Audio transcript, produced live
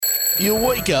You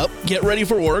wake up, get ready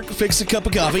for work, fix a cup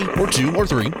of coffee, or 2 or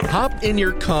 3, hop in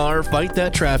your car, fight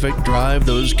that traffic, drive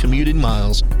those commuting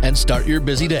miles, and start your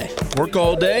busy day. Work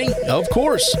all day? Of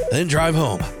course, then drive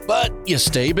home. But you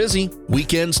stay busy.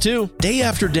 Weekends too. Day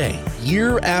after day,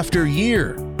 year after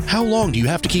year. How long do you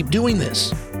have to keep doing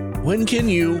this? When can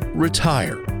you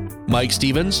retire? Mike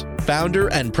Stevens, founder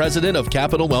and president of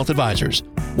Capital Wealth Advisors,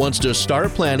 wants to start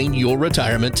planning your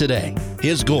retirement today.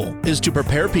 His goal is to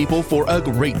prepare people for a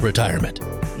great retirement.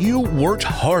 You worked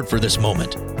hard for this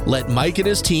moment. Let Mike and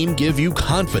his team give you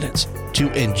confidence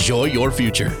to enjoy your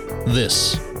future.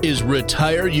 This is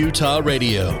Retire Utah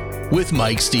Radio with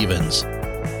Mike Stevens.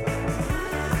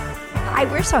 Hi,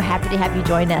 we're so happy to have you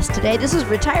join us today. This is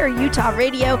Retire Utah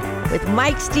Radio with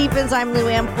Mike Stevens. I'm Lou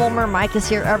Ann Fulmer. Mike is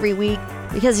here every week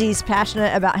because he's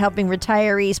passionate about helping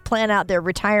retirees plan out their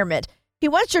retirement. He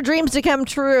wants your dreams to come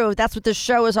true. That's what this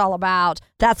show is all about.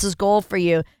 That's his goal for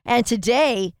you. And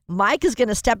today, Mike is going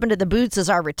to step into the boots as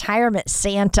our retirement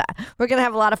Santa. We're going to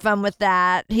have a lot of fun with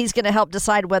that. He's going to help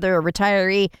decide whether a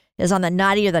retiree is on the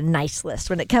naughty or the nice list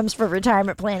when it comes for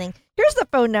retirement planning. Here's the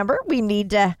phone number we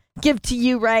need to give to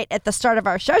you right at the start of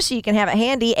our show so you can have it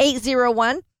handy.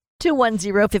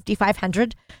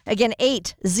 801-210-5500. Again,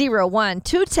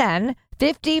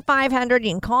 801-210-5500.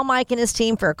 You can call Mike and his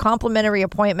team for a complimentary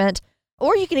appointment.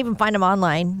 Or you can even find them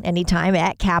online anytime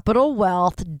at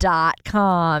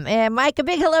capitalwealth.com. And Mike, a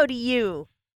big hello to you.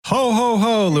 Ho, ho,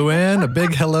 ho, Luann. A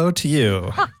big hello to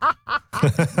you.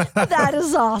 That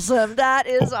is awesome. That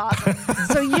is awesome.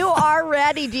 So you are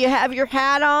ready. Do you have your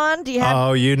hat on? Do you have?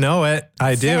 Oh, you know it.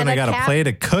 I do. Santa And I got cap? a plate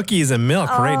of cookies and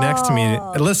milk right next to me.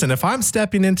 Listen, if I'm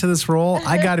stepping into this role,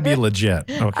 I got to be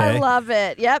legit. Okay. I love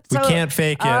it. Yep. We can't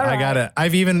fake it. I got to.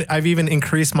 I've even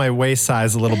increased my waist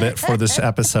size a little bit for this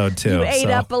episode too. You ate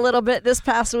up a little bit this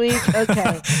past week.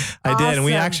 Okay. I did. And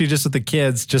we actually just with the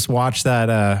kids just watched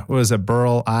that, what was it,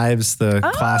 Burl Ives, the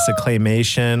classic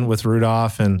claymation with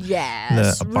Rudolph and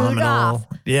Yes, the Abominable. Rudolph.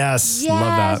 Yes, Yes,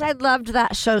 love that. I loved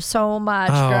that show so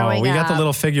much growing up. We got the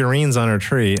little figurines on our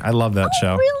tree. I love that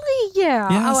show. Really? Yeah.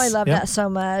 Yes, Oh, I love that so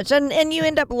much. And you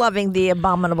end up loving the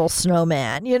Abominable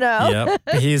Snowman, you know? Yep.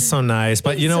 He's so nice.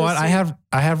 But you know so what? sweet.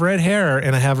 I have red hair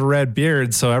and I have a red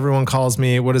beard, so everyone calls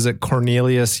me, what is it,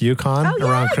 Cornelius Yukon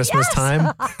around Christmas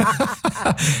time.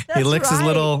 He licks his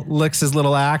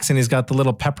little axe and he's got the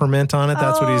little peppermint on it.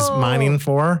 That's what he's mining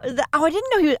for.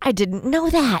 I didn't know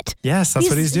that. Yes, that's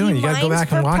what he's doing. You got to go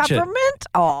back and watch peppermint? it.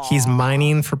 Oh. He's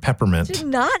mining for peppermint. Did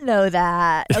not know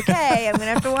that. Okay, I'm going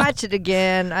to have to watch it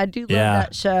again. I do love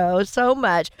that show so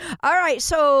much. All right,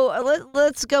 so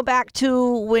let's go back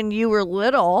to when you were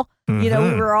little. You know,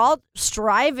 we were all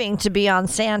striving to be on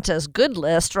Santa's good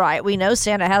list, right? We know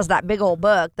Santa has that big old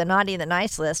book, the naughty and the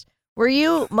nice list. Were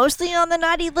you mostly on the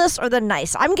naughty list or the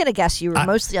nice? I'm going to guess you were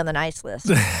mostly on the nice list.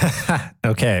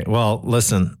 Okay, well,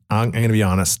 listen, I'm going to be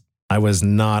honest. I was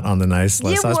not on the nice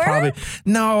list. You I were?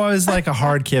 I was like a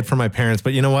hard kid for my parents,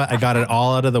 but you know what? I got it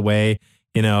all out of the way,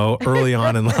 early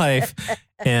on in life.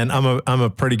 And I'm a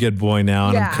pretty good boy now,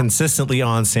 and I'm consistently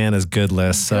on Santa's good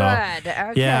list. So Good.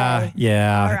 Okay.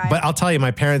 yeah. All right. But I'll tell you, my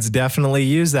parents definitely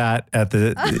use that at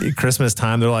the Christmas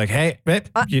time. They're like, "Hey, babe,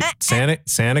 Santa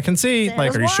can see. Santa's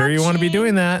like, are you sure you want to be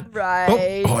doing that?"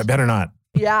 Right. Oh, I better not.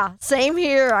 Yeah, same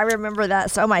here. I remember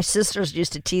that. So my sisters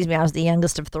used to tease me. I was the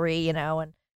youngest of three, and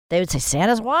they would say,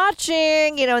 Santa's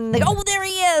watching, and they go, oh, there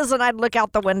he is. And I'd look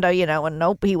out the window, and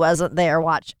nope, he wasn't there.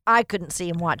 I couldn't see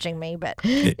him watching me, but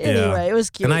anyway, it was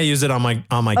cute. And I use it on my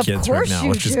kids right now,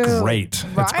 which is great.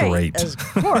 It's great. Of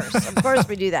course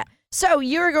we do that. So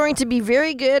you're going to be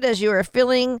very good as you are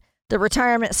filling the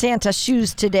retirement Santa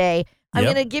shoes today. I'm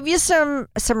going to give you some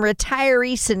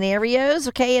retiree scenarios,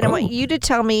 okay? And I want you to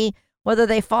tell me whether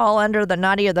they fall under the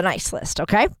naughty or the nice list,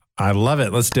 okay? I love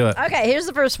it. Let's do it. Okay, here's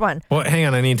the first one. Well, hang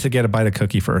on. I need to get a bite of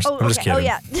cookie first. I'm just kidding. Oh,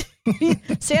 yeah.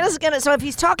 Santa's so if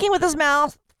he's talking with his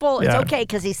mouth full, it's okay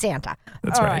because he's Santa.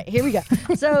 That's All right, here we go.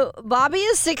 So Bobby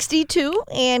is 62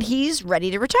 and he's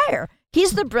ready to retire.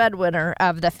 He's the breadwinner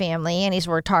of the family and he's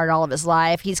worked hard all of his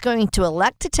life. He's going to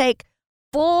elect to take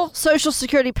full Social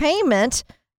Security payment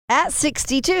at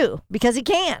 62 because he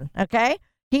can, okay?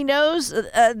 He knows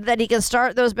that he can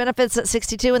start those benefits at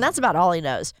 62, and that's about all he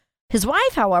knows. His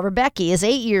wife, however, Becky, is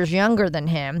 8 years younger than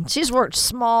him. She's worked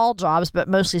small jobs, but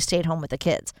mostly stayed home with the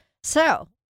kids. So,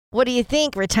 what do you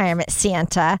think, retirement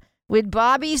Santa? Would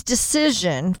Bobby's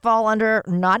decision fall under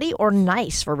naughty or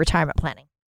nice for retirement planning?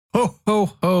 Ho, ho,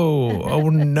 ho. Oh,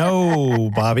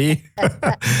 no, Bobby.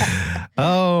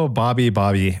 Oh, Bobby.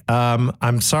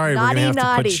 I'm sorry. Naughty, we're going to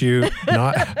have to put you...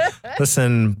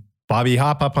 Listen, Bobby,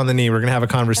 hop up on the knee. We're going to have a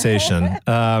conversation.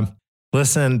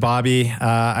 Listen, Bobby,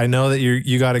 I know that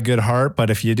you got a good heart, but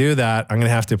if you do that, I'm going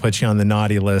to have to put you on the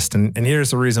naughty list. And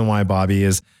here's the reason why, Bobby,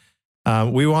 is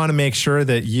we want to make sure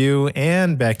that you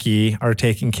and Becky are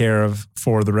taken care of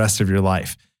for the rest of your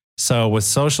life. So with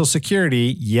Social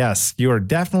Security, yes, you are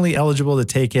definitely eligible to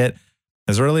take it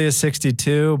as early as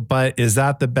 62, but is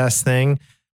that the best thing?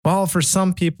 Well, for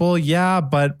some people, yeah,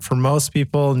 but for most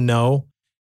people, no.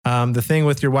 The thing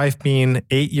with your wife being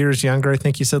 8 years younger, I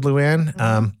think you said,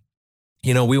 Luann,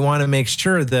 we want to make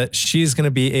sure that she's going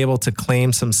to be able to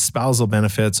claim some spousal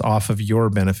benefits off of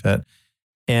your benefit.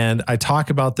 And I talk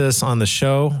about this on the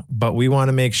show, but we want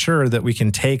to make sure that we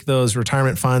can take those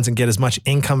retirement funds and get as much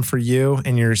income for you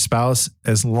and your spouse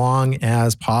as long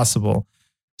as possible.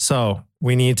 So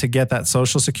we need to get that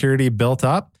Social Security built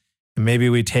up. And maybe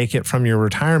we take it from your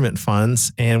retirement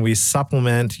funds and we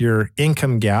supplement your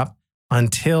income gap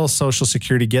until Social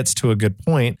Security gets to a good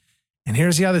point. And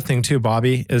here's the other thing too,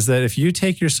 Bobby, is that if you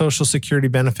take your Social Security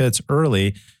benefits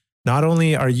early, not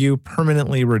only are you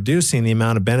permanently reducing the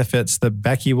amount of benefits that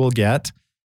Becky will get,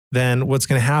 then what's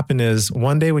going to happen is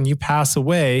one day when you pass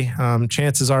away,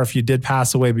 chances are if you did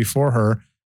pass away before her,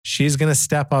 she's going to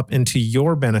step up into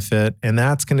your benefit and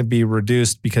that's going to be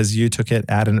reduced because you took it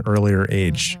at an earlier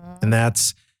age. Mm-hmm. And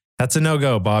that's a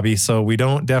no-go, Bobby. So we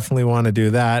don't definitely want to do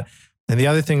that. And the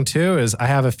other thing too is I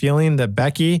have a feeling that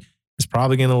Becky is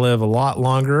probably going to live a lot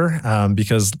longer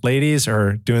because ladies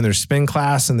are doing their spin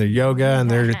class and their yoga and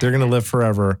they're going to live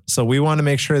forever. So we want to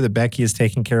make sure that Becky is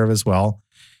taken care of as well.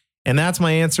 And that's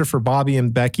my answer for Bobby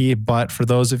and Becky. But for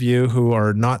those of you who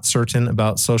are not certain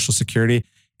about Social Security,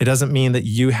 it doesn't mean that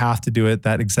you have to do it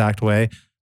that exact way.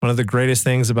 One of the greatest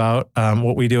things about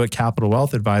what we do at Capital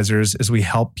Wealth Advisors is we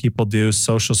help people do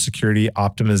Social Security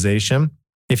optimization.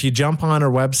 If you jump on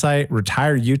our website,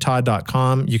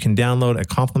 retireutah.com, you can download a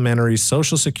complimentary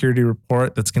Social Security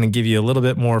report that's going to give you a little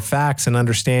bit more facts and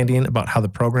understanding about how the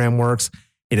program works.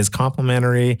 It is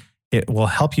complimentary. It will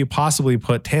help you possibly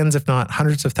put tens, if not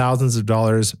hundreds of thousands of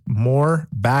dollars more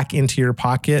back into your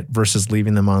pocket versus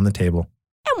leaving them on the table.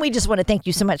 And we just want to thank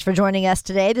you so much for joining us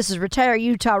today. This is Retire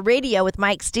Utah Radio with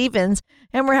Mike Stevens,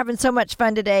 and we're having so much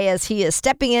fun today as he is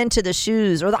stepping into the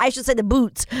shoes, or I should say the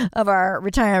boots, of our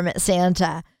retirement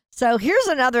Santa. So here's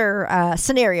another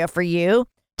scenario for you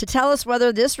to tell us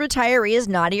whether this retiree is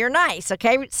naughty or nice.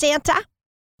 Okay, Santa?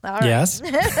 All right. Yes.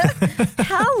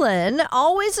 Helen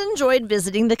always enjoyed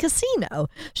visiting the casino.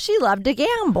 She loved to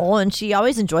gamble, and she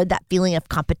always enjoyed that feeling of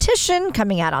competition,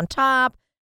 coming out on top.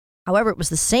 However, it was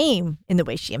the same in the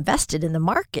way she invested in the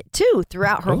market, too,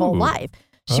 throughout her whole life.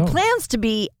 She plans to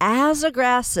be as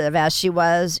aggressive as she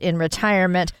was in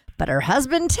retirement, but her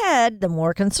husband, Ted, the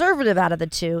more conservative out of the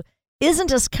two,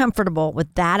 isn't as comfortable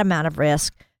with that amount of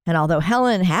risk. And although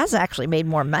Helen has actually made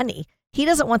more money, he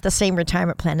doesn't want the same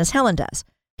retirement plan as Helen does.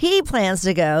 He plans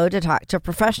to go to talk to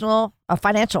a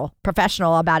financial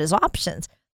professional about his options.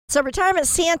 So Retirement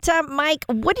Santa, Mike,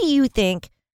 what do you think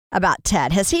about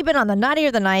Ted? Has he been on the naughty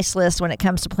or the nice list when it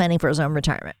comes to planning for his own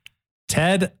retirement?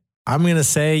 Ted, I'm going to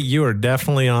say you are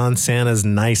definitely on Santa's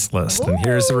nice list. Ooh. And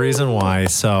here's the reason why.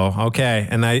 So, okay.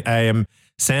 And I am,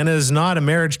 Santa is not a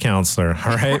marriage counselor.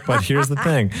 All right. But here's the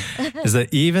thing is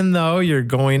that even though you're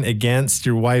going against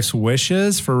your wife's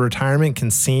wishes for retirement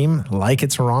can seem like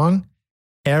it's wrong,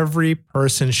 every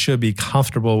person should be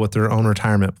comfortable with their own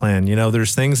retirement plan. You know,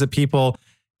 there's things that people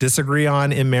disagree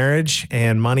on in marriage,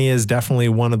 and money is definitely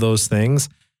one of those things.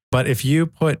 But if you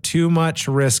put too much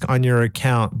risk on your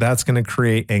account, that's going to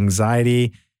create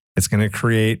anxiety. It's going to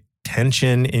create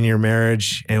tension in your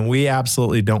marriage. And we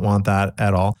absolutely don't want that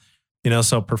at all. You know,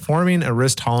 so performing a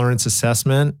risk tolerance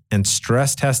assessment and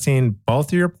stress testing both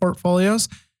of your portfolios,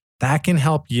 that can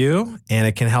help you, and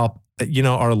it can help, you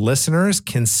know, our listeners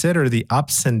consider the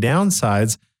ups and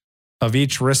downsides of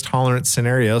each risk tolerance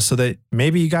scenario so that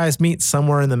maybe you guys meet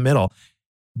somewhere in the middle.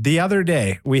 The other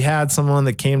day, we had someone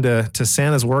that came to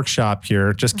Santa's workshop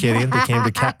here. Just kidding.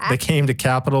 They came to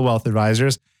Capital Wealth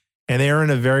Advisors, and they are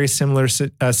in a very similar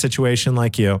situation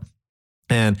like you.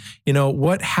 And, you know,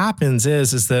 what happens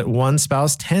is that one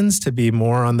spouse tends to be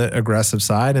more on the aggressive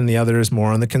side and the other is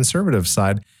more on the conservative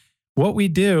side. What we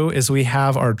do is we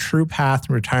have our True Path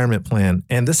retirement plan.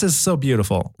 And this is so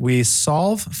beautiful. We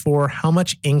solve for how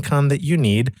much income that you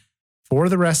need for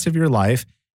the rest of your life,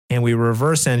 and we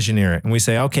reverse engineer it. And we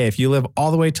say, okay, if you live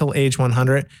all the way till age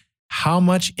 100, how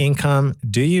much income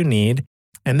do you need?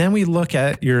 And then we look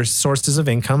at your sources of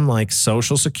income like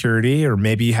Social Security, or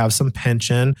maybe you have some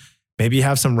pension, maybe you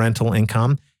have some rental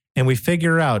income. And we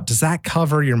figure out, does that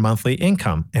cover your monthly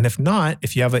income? And if not,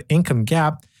 if you have an income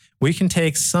gap, we can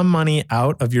take some money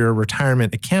out of your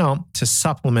retirement account to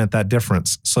supplement that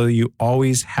difference so you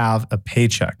always have a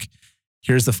paycheck.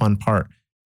 here's the fun part.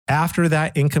 After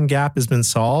that income gap has been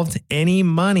solved, any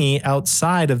money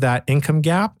outside of that income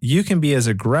gap, you can be as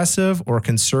aggressive or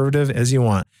conservative as you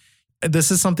want.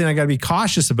 This is something I got to be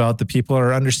cautious about. The people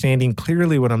are understanding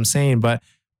clearly what I'm saying, but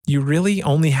you really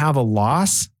only have a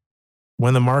loss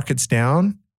when the market's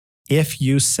down if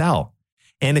you sell.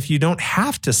 And if you don't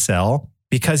have to sell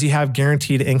because you have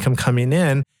guaranteed income coming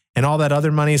in and all that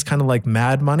other money is kind of like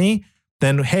mad money,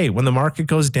 then hey, when the market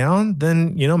goes down,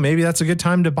 then maybe that's a good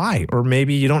time to buy, or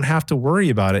maybe you don't have to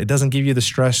worry about it. It doesn't give you the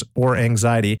stress or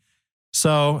anxiety.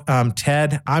 So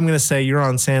Ted, I'm going to say you're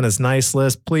on Santa's nice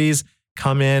list. Please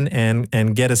come in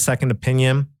and get a second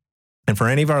opinion. And for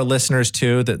any of our listeners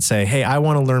too that say, hey, I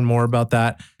want to learn more about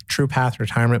that True Path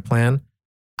retirement plan,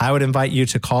 I would invite you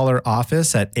to call our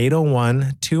office at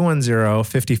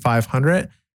 801-210-5500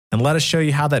 and let us show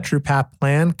you how that True Path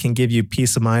plan can give you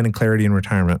peace of mind and clarity in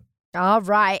retirement. All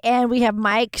right. And we have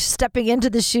Mike stepping into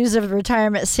the shoes of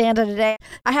retirement Santa today.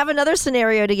 I have another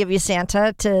scenario to give you,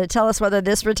 Santa, to tell us whether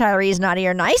this retiree is naughty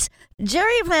or nice.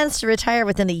 Jerry plans to retire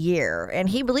within a year, and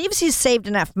he believes he's saved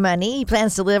enough money. He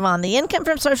plans to live on the income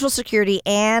from Social Security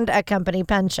and a company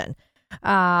pension.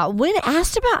 When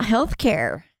asked about health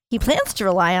care, he plans to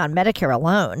rely on Medicare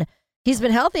alone. He's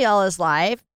been healthy all his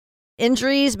life.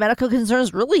 Injuries, medical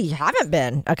concerns really haven't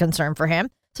been a concern for him.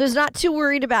 So he's not too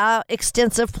worried about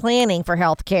extensive planning for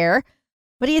health care.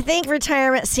 What do you think,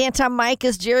 retirement Santa Mike?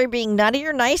 Is Jerry being nutty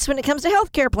or nice when it comes to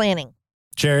health care planning?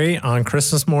 Jerry, on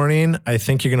Christmas morning, I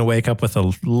think you're going to wake up with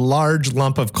a large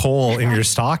lump of coal in your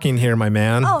stocking here, my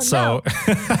man. Oh, so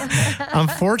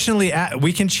unfortunately,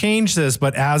 we can change this,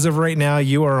 but as of right now,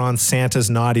 you are on Santa's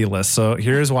naughty list. So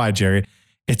here's why, Jerry.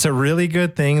 It's a really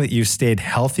good thing that you've stayed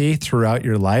healthy throughout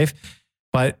your life.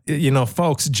 But,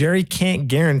 folks, Jerry can't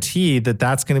guarantee that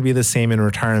that's going to be the same in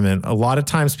retirement. A lot of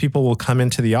times people will come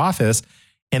into the office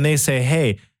and they say,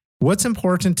 hey, what's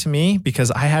important to me,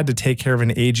 because I had to take care of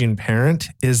an aging parent,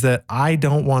 is that I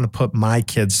don't want to put my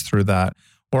kids through that,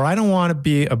 or I don't want to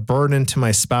be a burden to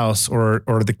my spouse or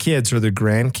the kids or the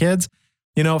grandkids.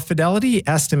 Fidelity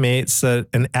estimates that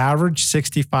an average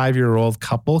 65-year-old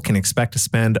couple can expect to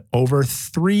spend over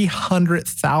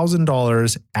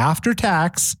 $300,000 after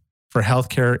tax for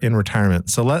healthcare in retirement.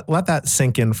 So let that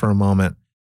sink in for a moment.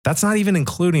 That's not even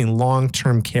including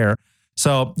long-term care.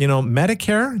 So,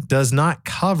 Medicare does not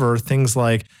cover things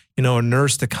like, a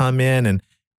nurse to come in and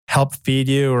help feed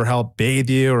you or help bathe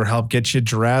you or help get you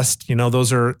dressed.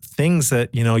 Those are things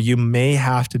that, you may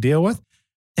have to deal with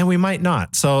and we might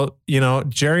not. So,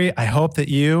 Jerry, I hope that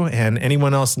you and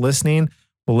anyone else listening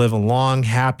will live a long,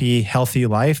 happy, healthy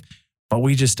life. But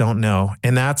we just don't know.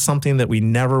 And that's something that we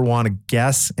never want to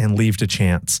guess and leave to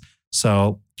chance.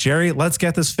 So, Jerry, let's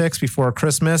get this fixed before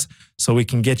Christmas so we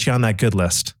can get you on that good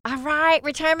list. All right,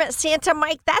 retirement Santa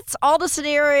Mike, that's all the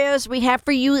scenarios we have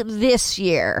for you this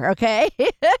year, okay?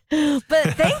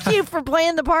 But thank you for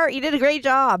playing the part. You did a great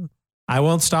job. I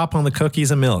won't stop on the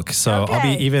cookies and milk, so okay.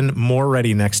 I'll be even more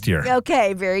ready next year.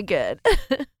 Okay, very good.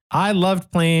 I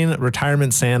loved playing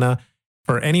Retirement Santa.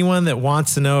 For anyone that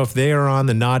wants to know if they are on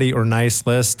the naughty or nice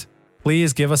list,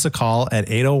 please give us a call at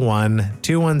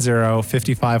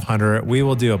 801-210-5500. We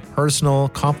will do a personal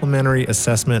complimentary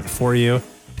assessment for you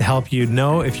to help you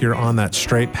know if you're on that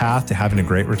straight path to having a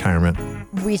great retirement.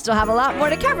 We still have a lot more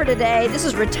to cover today. This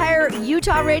is Retire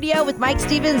Utah Radio with Mike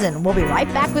Stevens, and we'll be right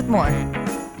back with more.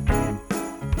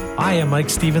 Hi, I'm Mike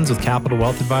Stevens with Capital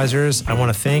Wealth Advisors. I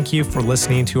want to thank you for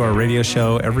listening to our radio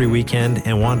show every weekend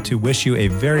and want to wish you a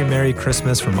very Merry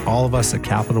Christmas from all of us at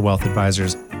Capital Wealth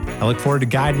Advisors. I look forward to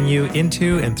guiding you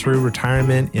into and through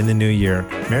retirement in the new year.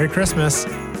 Merry Christmas.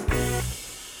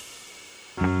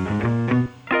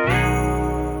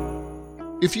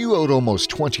 If you owed almost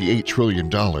 $28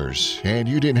 trillion and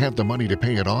you didn't have the money to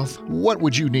pay it off, what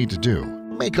would you need to do?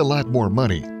 Make a lot more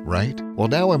money, right? Well,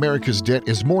 now America's debt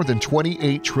is more than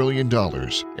 $28 trillion,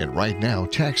 and right now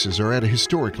taxes are at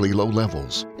historically low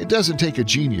levels. It doesn't take a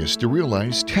genius to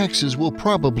realize taxes will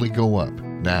probably go up.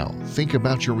 Now, think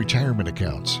about your retirement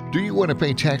accounts. Do you want to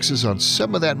pay taxes on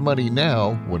some of that money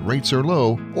now when rates are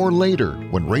low, or later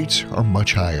when rates are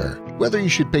much higher? Whether you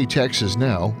should pay taxes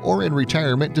now or in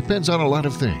retirement depends on a lot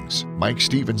of things. Mike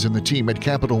Stevens and the team at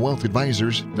Capital Wealth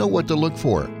Advisors know what to look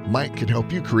for. Mike can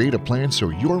help you create a plan so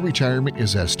your retirement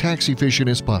is as tax efficient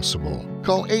as possible.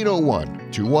 Call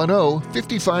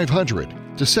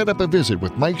 801-210-5500 to set up a visit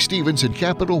with Mike Stevens and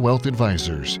Capital Wealth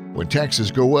Advisors. When taxes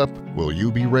go up, will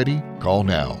you be ready? Call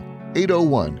now.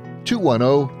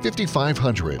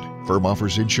 801-210-5500. Firm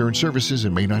offers insurance services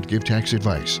and may not give tax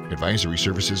advice. Advisory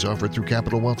services offered through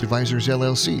Capital Wealth Advisors,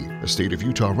 LLC, a state of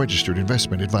Utah registered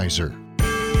investment advisor.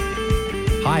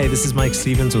 Hi, this is Mike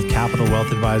Stevens with Capital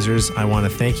Wealth Advisors. I want to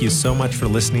thank you so much for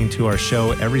listening to our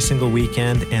show every single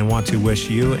weekend and want to wish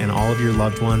you and all of your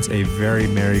loved ones a very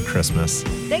Merry Christmas.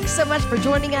 Thanks so much for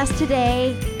joining us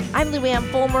today. I'm Luann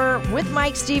Fulmer with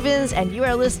Mike Stevens, and you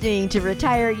are listening to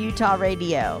Retire Utah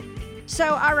Radio.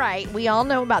 So, all right, we all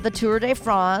know about the Tour de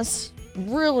France.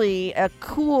 Really a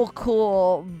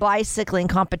cool bicycling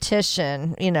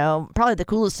competition. You know, probably the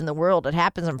coolest in the world. It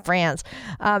happens in France.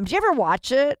 Do you ever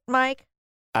watch it, Mike?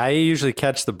 I usually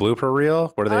catch the blooper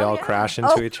reel where they all crash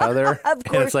into each other. Of course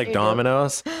and it's like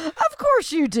dominoes. Of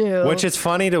course you do. Which is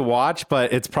funny to watch,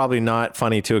 but it's probably not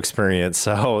funny to experience.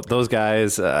 So those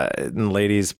guys and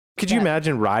ladies, could you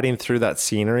imagine riding through that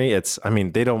scenery?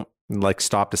 They don't like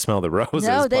stop to smell the roses.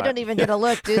 No, they don't even get a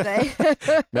look, do they?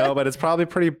 No, but it's probably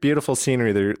pretty beautiful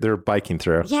scenery they're biking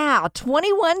through. Yeah,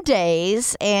 21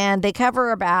 days, and they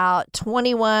cover about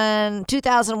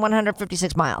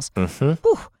 2,156 miles. Mm-hmm.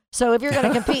 Whew. So if you're going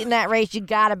to compete in that race, you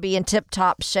got to be in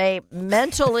tip-top shape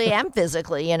mentally and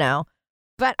physically, you know.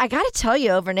 But I got to tell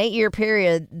you, over an 8-year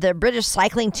period, the British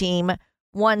cycling team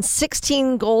won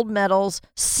 16 gold medals,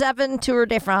 7 Tour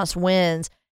de France wins,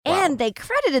 and they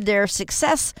credited their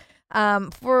success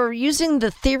for using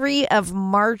the theory of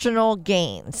marginal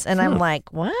gains. And I'm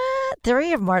like, what?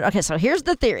 Theory of marginal? Okay, so here's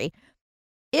the theory.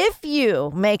 If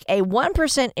you make a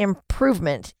 1%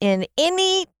 improvement in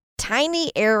any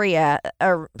tiny area,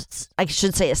 or I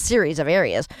should say a series of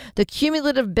areas, the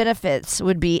cumulative benefits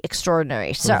would be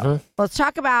extraordinary. So let's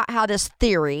talk about how this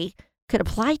theory could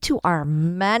apply to our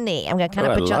money. I'm going to kind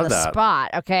of put you on the spot,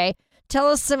 okay? Tell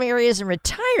us some areas in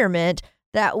retirement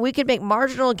that we could make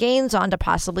marginal gains on to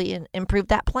possibly improve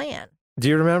that plan. Do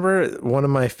you remember one of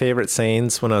my favorite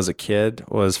sayings when I was a kid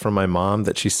was from my mom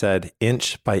that she said,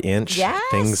 inch by inch,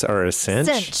 things are a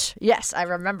cinch? Yes, I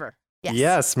remember.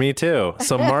 Yes, me too.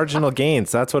 So marginal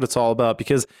gains, that's what it's all about.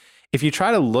 Because if you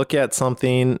try to look at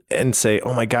something and say,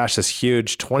 oh my gosh, this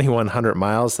huge 2,100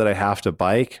 miles that I have to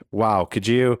bike. Wow. Could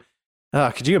you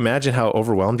imagine how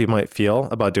overwhelmed you might feel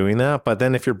about doing that? But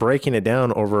then if you're breaking it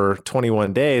down over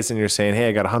 21 days and you're saying, hey,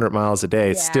 I got 100 miles a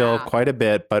day, it's still quite a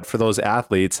bit. But for those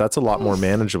athletes, that's a lot more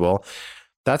manageable.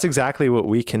 That's exactly what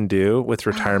we can do with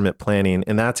retirement planning.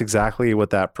 And that's exactly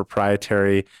what that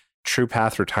proprietary True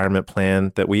Path retirement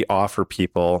plan that we offer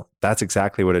people, that's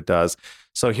exactly what it does.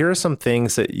 So here are some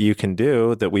things that you can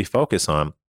do that we focus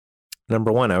on.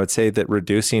 Number one, I would say that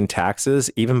reducing taxes,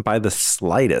 even by the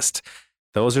slightest,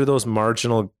 those are those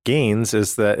marginal gains,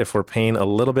 is that if we're paying a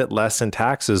little bit less in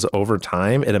taxes over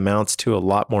time, it amounts to a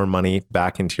lot more money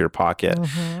back into your pocket.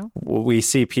 We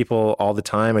see people all the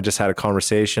time. I just had a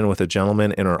conversation with a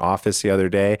gentleman in our office the other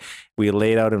day. We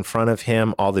laid out in front of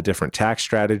him all the different tax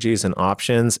strategies and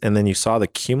options. And then you saw the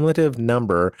cumulative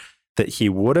number that he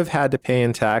would have had to pay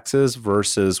in taxes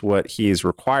versus what he's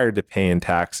required to pay in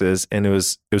taxes. And it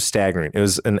was staggering. It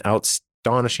was an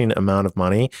astonishing amount of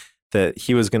money that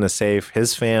he was going to save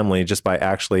his family just by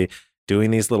actually doing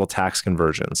these little tax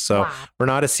conversions. So we're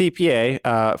not a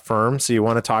CPA firm, so you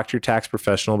want to talk to your tax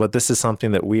professional, but this is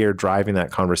something that we are driving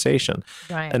that conversation.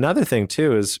 Right. Another thing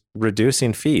too is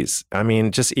reducing fees. I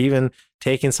mean, just even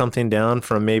taking something down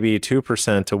from maybe 2% to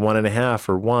 1.5%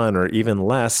 or 1% or even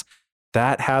less,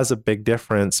 that has a big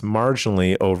difference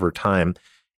marginally over time.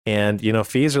 And, you know,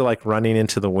 fees are like running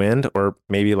into the wind, or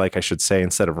maybe like I should say,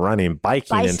 instead of running,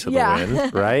 biking into the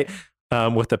wind, right?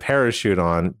 With the parachute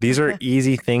on. These are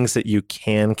easy things that you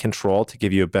can control to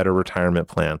give you a better retirement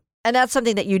plan. And that's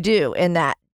something that you do in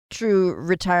that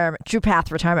True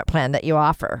Path retirement plan that you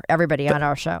offer everybody on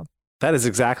our show. That is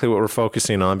exactly what we're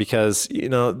focusing on, because, you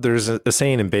know, there's a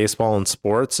saying in baseball and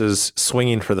sports is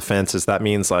swinging for the fences. That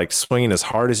means like swinging as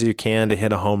hard as you can to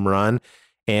hit a home run.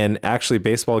 And actually,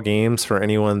 baseball games, for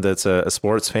anyone that's a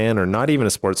sports fan or not even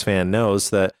a sports fan, knows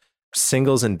that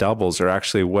singles and doubles are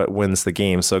actually what wins the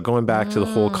game. So going back to the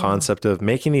whole concept of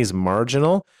making these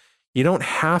marginal, you don't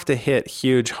have to hit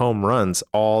huge home runs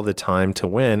all the time to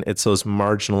win. It's those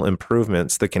marginal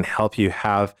improvements that can help you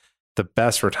have the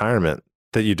best retirement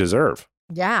that you deserve.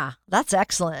 Yeah, that's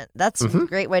excellent. That's a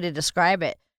great way to describe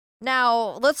it.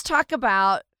 Now, let's talk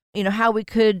about how we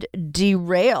could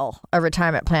derail a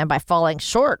retirement plan by falling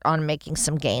short on making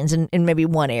some gains in maybe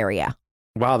one area.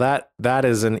 Wow, that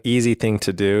is an easy thing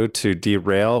to do, to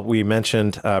derail. We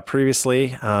mentioned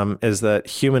previously is that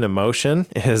human emotion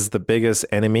is the biggest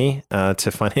enemy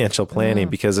to financial planning,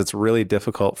 because it's really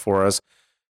difficult for us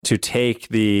to take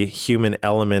the human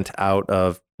element out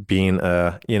of being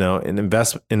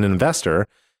an investor.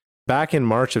 Back in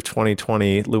March of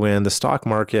 2020, Luann, the stock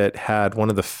market had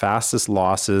one of the fastest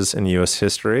losses in U.S.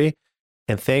 history,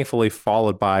 and thankfully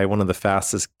followed by one of the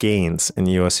fastest gains in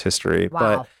U.S. history. Wow.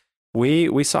 But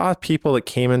We saw people that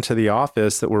came into the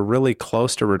office that were really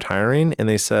close to retiring, and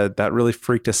they said that really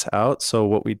freaked us out. So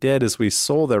what we did is we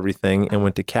sold everything and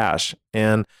went to cash.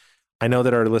 And I know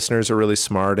that our listeners are really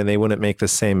smart and they wouldn't make the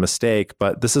same mistake,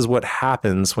 but this is what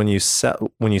happens when you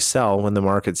sell when the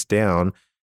market's down.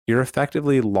 You're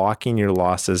effectively locking your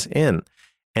losses in.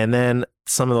 And then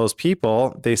some of those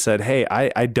people, they said, hey,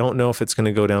 I don't know if it's going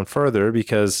to go down further,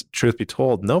 because truth be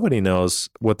told, nobody knows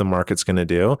what the market's going to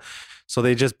do. So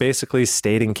they just basically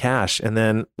stayed in cash. And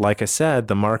then, like I said,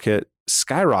 the market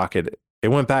skyrocketed. It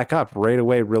went back up right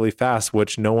away really fast,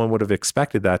 which no one would have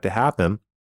expected that to happen.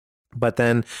 But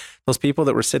then those people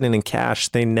that were sitting in cash,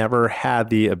 they never had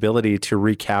the ability to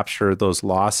recapture those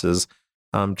losses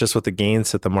just with the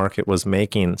gains that the market was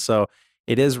making. So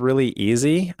it is really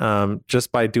easy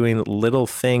just by doing little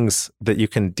things that you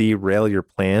can derail your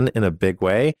plan in a big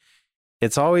way.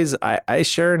 It's always, I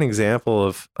share an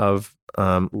example of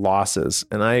losses.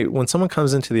 And when someone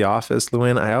comes into the office,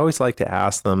 Luann, I always like to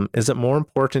ask them, is it more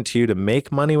important to you to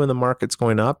make money when the market's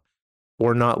going up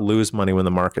or not lose money when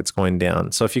the market's going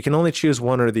down? So if you can only choose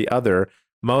one or the other,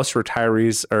 most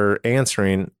retirees are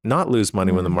answering not lose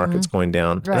money when the market's going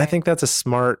down. Right. And I think that's a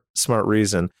smart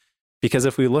reason. Because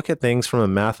if we look at things from a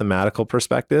mathematical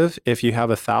perspective, if you have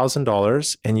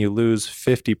 $1,000 and you lose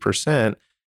 50%,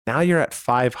 now you're at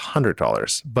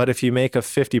 $500. But if you make a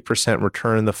 50%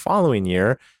 return the following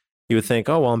year, you would think,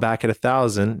 oh, well, I'm back at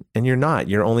 1,000, and you're not.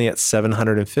 You're only at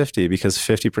 750 because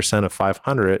 50% of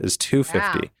 500 is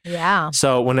 250. Yeah.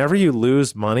 So whenever you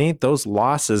lose money, those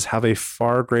losses have a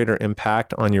far greater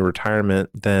impact on your retirement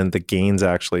than the gains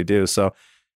actually do. So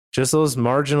just those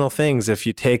marginal things, if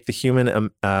you take the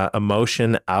human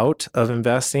emotion out of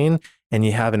investing and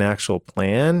you have an actual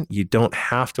plan, you don't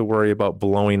have to worry about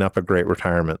blowing up a great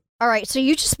retirement. All right. So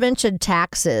you just mentioned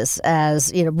taxes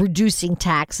as, reducing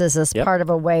taxes as part of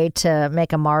a way to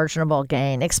make a marginable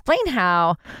gain. Explain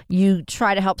how you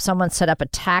try to help someone set up a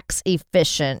tax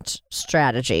efficient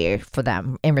strategy for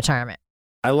them in retirement.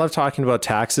 I love talking about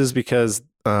taxes because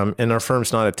and our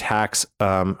firm's not a tax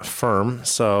firm.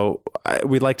 So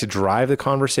we'd like to drive the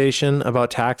conversation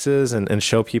about taxes and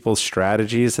show people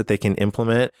strategies that they can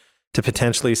implement to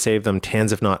potentially save them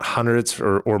tens, if not hundreds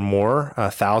or more,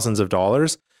 thousands of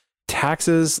dollars.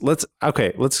 Taxes, let's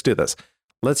do this.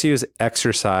 Let's use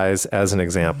exercise as an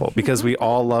example, because we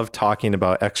all love talking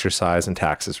about exercise and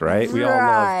taxes, right? We all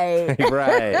love,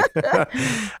 right.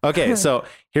 Okay, so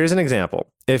here's an example.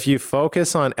 If you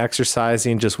focus on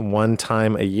exercising just one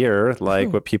time a year,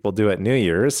 like what people do at New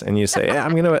Year's, and you say, hey,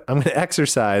 I'm gonna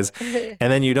exercise, and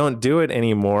then you don't do it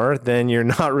anymore, then you're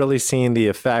not really seeing the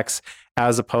effects,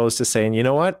 as opposed to saying, you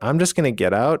know what, I'm just gonna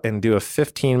get out and do a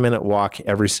 15-minute walk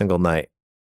every single night.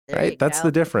 Right? That's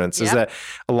the difference, is that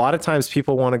a lot of times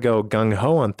people want to go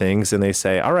gung-ho on things and they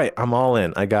say, all right, I'm all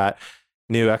in. I got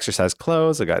new exercise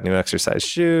clothes. I got new exercise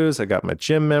shoes. I got my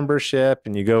gym membership.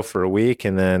 And you go for a week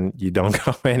and then you don't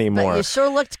go anymore. But you sure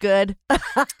looked good.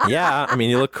 Yeah. I mean,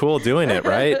 you look cool doing it,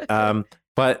 right?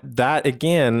 But that,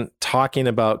 again, talking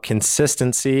about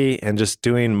consistency and just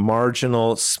doing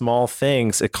marginal small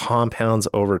things, it compounds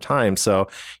over time. So,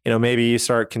 maybe you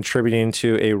start contributing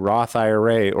to a Roth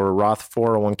IRA or a Roth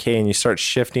 401k, and you start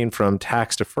shifting from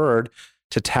tax deferred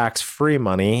to tax free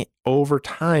money. Over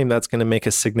time, that's going to make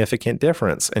a significant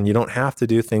difference. And you don't have to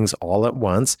do things all at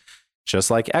once.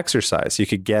 Just like exercise, you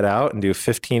could get out and do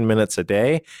 15 minutes a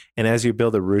day. And as you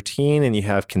build a routine and you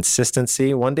have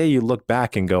consistency, one day you look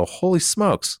back and go, holy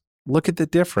smokes, look at the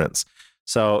difference.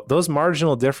 So those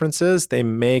marginal differences, they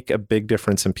make a big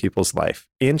difference in people's life.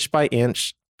 Inch by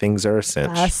inch, things are a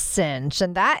cinch. A cinch.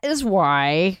 And that is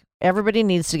why everybody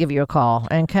needs to give you a call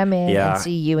and come in and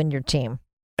see you and your team.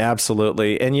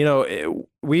 Absolutely. And,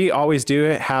 we always do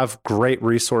have great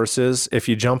resources. If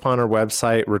you jump on our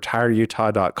website,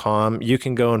 retireutah.com, you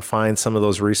can go and find some of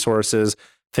those resources.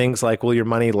 Things like, will your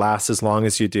money last as long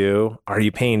as you do? Are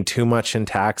you paying too much in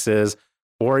taxes?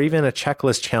 Or even a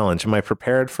checklist challenge. Am I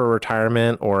prepared for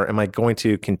retirement, or am I going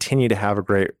to continue to have a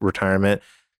great retirement?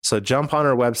 So jump on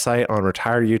our website on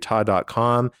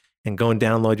retireutah.com and go and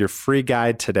download your free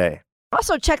guide today.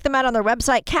 Also, check them out on their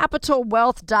website,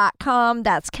 capitalwealth.com.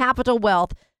 That's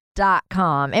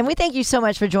capitalwealth.com. And we thank you so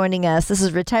much for joining us. This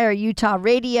is Retire Utah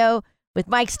Radio with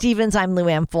Mike Stevens. I'm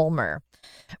Luann Fulmer.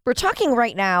 We're talking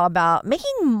right now about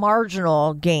making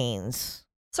marginal gains.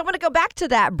 So I'm going to go back to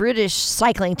that British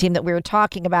cycling team that we were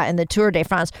talking about in the Tour de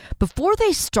France. Before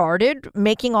they started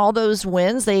making all those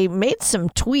wins, they made some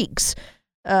tweaks.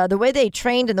 The way they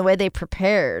trained and the way they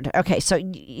prepared. Okay, so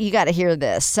you got to hear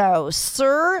this. So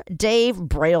Sir Dave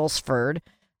Brailsford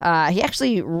He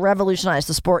actually revolutionized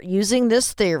the sport using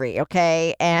this theory,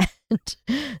 okay? And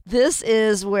this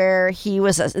is where he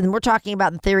was, and we're talking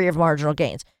about the theory of marginal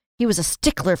gains. He was a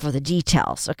stickler for the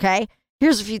details, okay?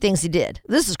 Here's a few things he did.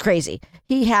 This is crazy.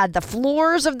 He had the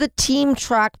floors of the team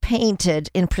truck painted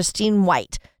in pristine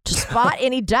white to spot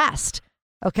any dust,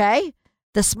 okay?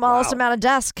 The smallest amount of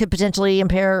dust could potentially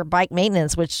impair bike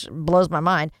maintenance, which blows my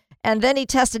mind. And then he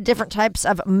tested different types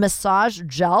of massage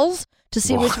gels to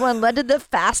see which one led to the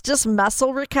fastest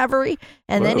muscle recovery.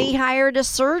 And then he hired a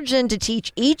surgeon to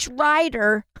teach each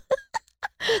rider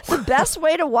the best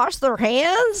way to wash their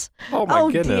hands. Oh,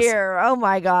 my goodness. Dear. Oh,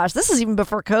 my gosh. This is even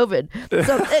before COVID.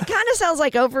 So it kind of sounds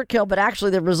like overkill, but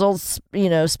actually the results,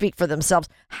 speak for themselves.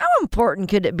 How important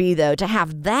could it be, though, to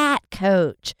have that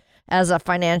coach as a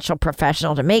financial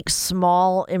professional to make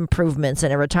small improvements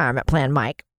in a retirement plan,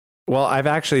 Mike? Well, I've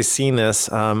actually seen this.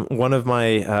 One of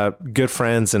my good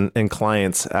friends and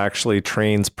clients actually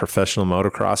trains professional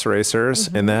motocross racers,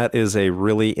 and that is a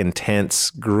really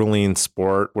intense, grueling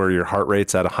sport where your heart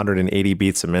rate's at 180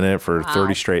 beats a minute for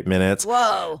 30 straight minutes.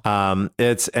 Whoa!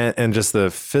 It's and just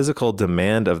the physical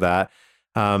demand of that.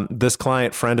 This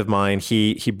client friend of mine,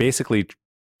 he basically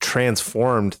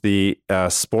transformed the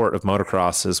sport of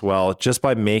motocross as well, just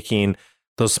by making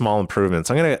those small improvements.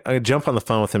 I'm gonna jump on the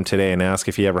phone with him today and ask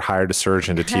if he ever hired a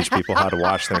surgeon to teach people how to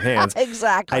wash their hands.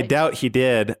 Exactly. I doubt he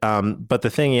did. But the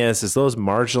thing is those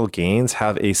marginal gains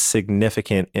have a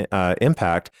significant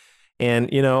impact. And,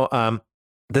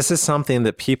 this is something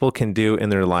that people can do in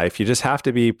their life. You just have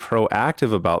to be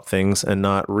proactive about things and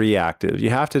not reactive.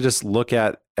 You have to just look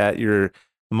at your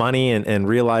money and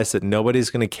realize that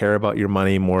nobody's going to care about your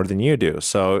money more than you do.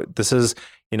 So this is,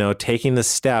 taking the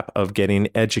step of getting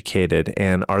educated.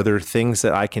 And are there things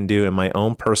that I can do in my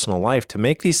own personal life to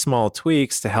make these small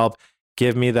tweaks to help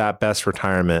give me that best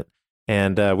retirement?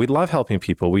 And we love helping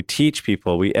people. We teach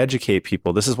people. We educate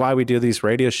people. This is why we do these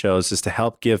radio shows, is to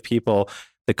help give people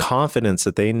the confidence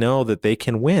that they know that they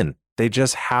can win. They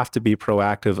just have to be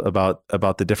proactive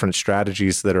about the different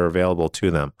strategies that are available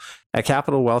to them. At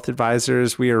Capital Wealth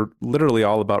Advisors, we are literally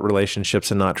all about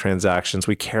relationships and not transactions.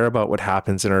 We care about what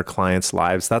happens in our clients'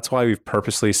 lives. That's why we've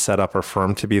purposely set up our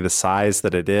firm to be the size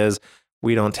that it is.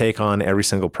 We don't take on every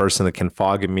single person that can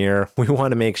fog a mirror. We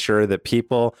want to make sure that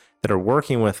people that are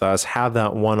working with us have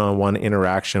that one-on-one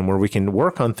interaction where we can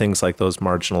work on things like those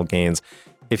marginal gains.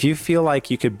 If you feel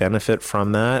like you could benefit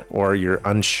from that or you're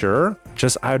unsure,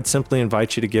 I would simply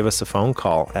invite you to give us a phone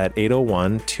call at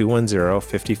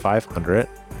 801-210-5500.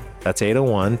 That's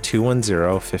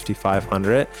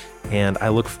 801-210-5500. And I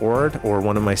look forward, or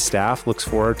one of my staff looks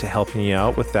forward to helping you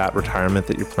out with that retirement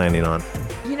that you're planning on.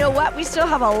 You know what? We still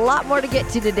have a lot more to get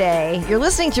to today. You're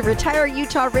listening to Retire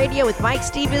Utah Radio with Mike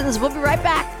Stevens. We'll be right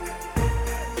back.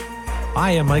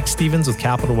 Hi, I'm Mike Stevens with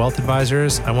Capital Wealth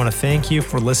Advisors. I want to thank you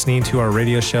for listening to our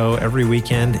radio show every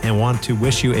weekend and want to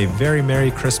wish you a very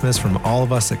Merry Christmas from all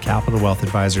of us at Capital Wealth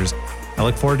Advisors. I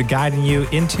look forward to guiding you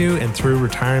into and through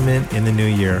retirement in the new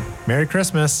year. Merry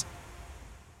Christmas.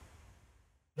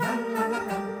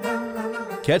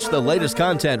 Catch the latest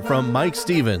content from Mike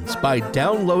Stevens by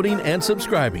downloading and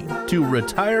subscribing to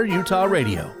Retire Utah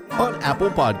Radio on Apple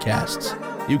Podcasts.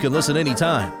 You can listen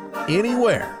anytime,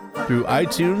 anywhere, through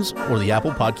iTunes or the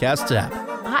Apple Podcasts app.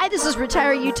 Hi, this is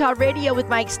Retire Utah Radio with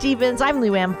Mike Stevens. I'm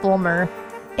Lou Ann Fulmer.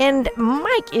 And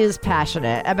Mike is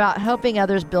passionate about helping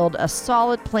others build a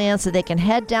solid plan so they can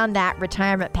head down that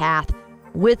retirement path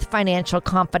with financial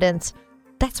confidence.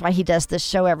 That's why he does this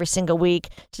show every single week.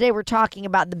 Today, we're talking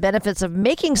about the benefits of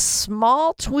making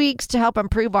small tweaks to help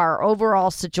improve our overall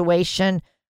situation.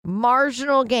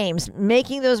 Marginal gains,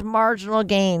 making those marginal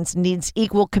gains needs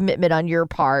equal commitment on your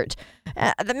part.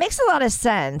 That makes a lot of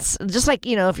sense. Just like,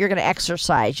 if you're going to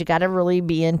exercise, you got to really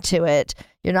be into it.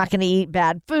 You're not going to eat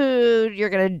bad food.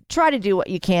 You're going to try to do what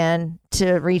you can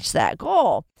to reach that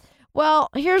goal. Well,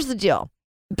 here's the deal.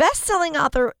 Best-selling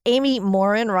author Amy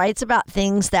Morin writes about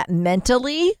things that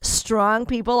mentally strong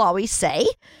people always say.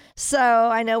 So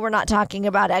I know we're not talking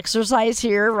about exercise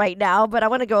here right now, but I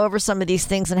want to go over some of these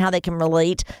things and how they can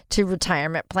relate to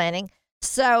retirement planning.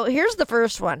 So here's the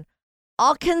first one.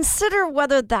 I'll consider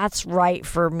whether that's right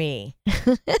for me.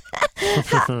 How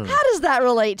does that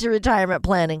relate to retirement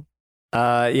planning?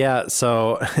 Yeah.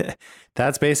 So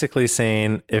that's basically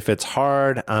saying if it's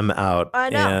hard, I'm out.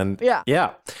 I know. And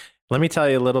yeah. Let me tell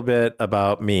you a little bit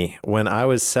about me. When I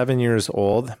was 7 years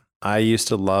old, I used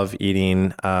to love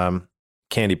eating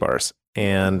candy bars.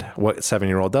 And what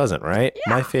 7-year-old doesn't, right?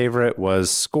 Yeah. My favorite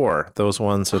was Score, those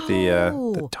ones with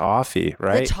the toffee,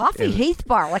 right? The toffee Heath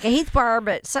bar, like a Heath bar,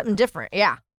 but something different.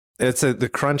 Yeah. It's the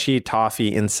crunchy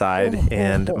toffee inside.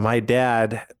 And my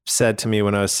dad said to me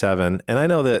when I was 7, and I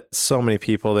know that so many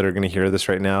people that are going to hear this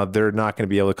right now, they're not going to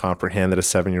be able to comprehend that a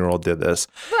 7-year-old did this.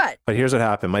 But here's what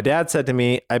happened. My dad said to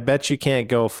me, I bet you can't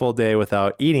go a full day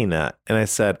without eating that. And I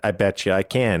said, I bet you I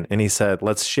can. And he said,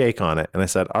 let's shake on it. And I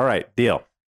said, all right, deal.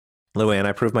 Luann,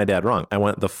 I proved my dad wrong. I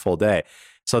went the full day.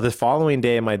 So the following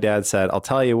day, my dad said, I'll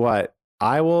tell you what,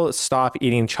 I will stop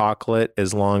eating chocolate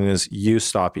as long as you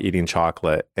stop eating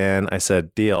chocolate. And I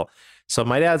said, deal. So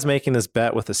my dad's making this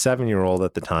bet with a 7-year-old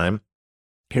at the time.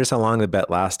 Here's how long the bet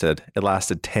lasted. It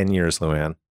lasted 10 years,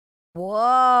 Luann.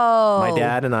 Whoa. My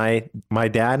dad and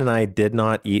I did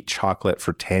not eat chocolate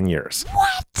for 10 years.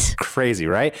 What? Crazy,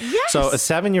 right? Yes. So a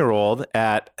 7-year-old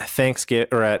at Thanksgiving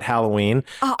or at Halloween,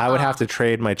 I would have to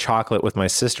trade my chocolate with my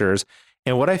sisters.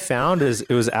 And what I found is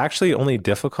it was actually only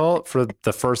difficult for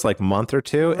the first month or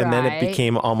two. And then it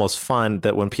became almost fun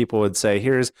that when people would say,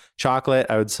 here's chocolate,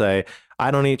 I would say,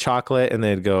 I don't eat chocolate. And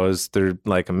they'd go, is there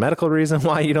a medical reason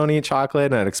why you don't eat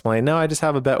chocolate? And I'd explain, no, I just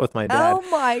have a bet with my dad. Oh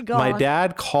my God. My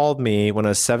dad called me when I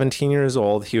was 17 years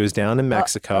old. He was down in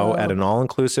Mexico at an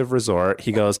all-inclusive resort.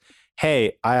 He goes,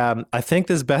 hey, I think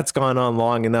this bet's gone on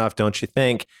long enough, don't you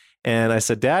think? And I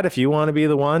said, Dad, if you want to be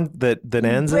the one that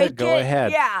ends it, go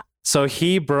ahead. Yeah. So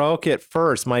he broke it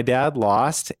first. My dad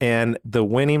lost, and the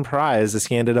winning prize is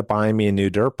he ended up buying me a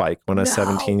new dirt bike when I was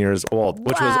 17 years old,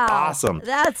 which was awesome.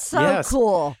 That's so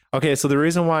cool. Okay, so the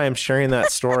reason why I'm sharing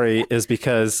that story is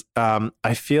because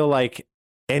I feel like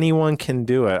anyone can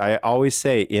do it. I always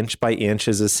say inch by inch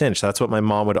is a cinch. That's what my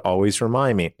mom would always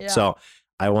remind me. Yeah. So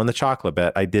I won the chocolate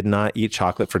bet. I did not eat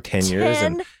chocolate for 10 years.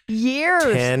 10 years.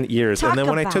 10 years. Talk and then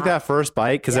when I took that first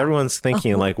bite, because everyone's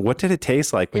thinking what did it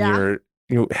taste like when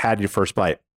you had your first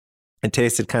bite? It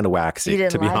tasted kind of waxy,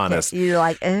 to be honest. You're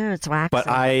like, oh, it's waxy. But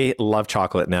I love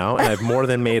chocolate now, and I've more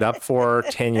than made up for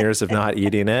 10 years of not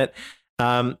eating it.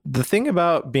 The thing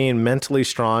about being mentally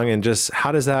strong and just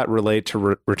how does that relate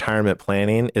to retirement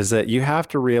planning is that you have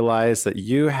to realize that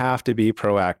you have to be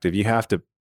proactive. You have to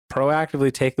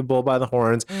proactively take the bull by the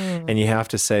horns, and you have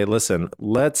to say, listen,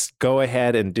 let's go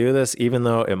ahead and do this, even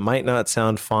though it might not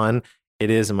sound fun. It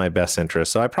is in my best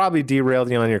interest. So I probably derailed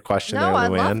you on your question there,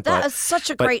 Luann. I love that. It's such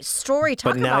a great story.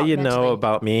 But now you know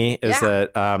about me is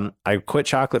that I quit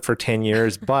chocolate for 10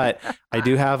 years, but I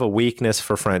do have a weakness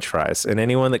for French fries. And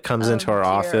anyone that comes into our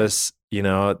office, I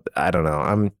don't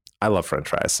know. I love French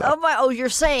fries. So. You're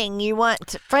saying you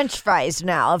want French fries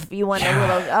now. If you want a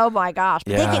little, oh my gosh.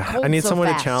 Yeah. They get cold I need someone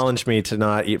fast. to challenge me to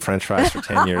not eat French fries for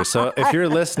 10 years. So if you're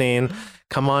listening,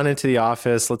 come on into the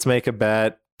office. Let's make a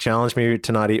bet. Challenge me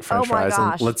to not eat French fries,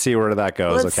 and let's see where that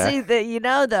goes. Let's see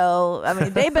that, though. I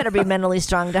mean, they better be mentally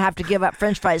strong to have to give up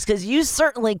French fries because you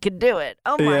certainly could do it.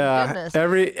 Oh my goodness!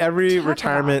 Every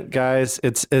retirement, guys,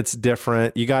 it's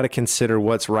different. You got to consider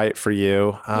what's right for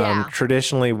you.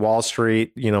 Traditionally, Wall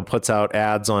Street, puts out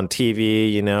ads on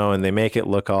TV, and they make it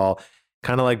look all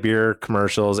kind of like beer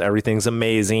commercials. Everything's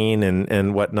amazing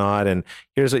and whatnot. And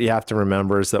here's what you have to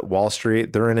remember is that Wall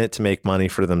Street, they're in it to make money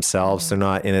for themselves. They're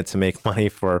not in it to make money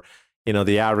for,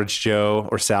 the average Joe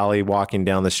or Sally walking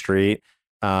down the street.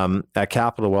 At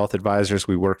Capital Wealth Advisors,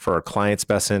 we work for our clients'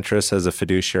 best interests as a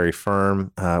fiduciary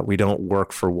firm. We don't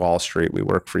work for Wall Street. We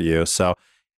work for you. So,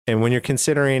 and when you're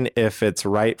considering if it's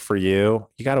right for you,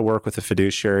 you got to work with a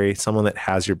fiduciary, someone that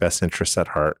has your best interests at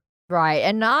heart. Right.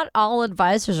 And not all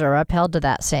advisors are upheld to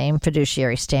that same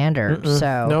fiduciary standard.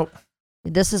 So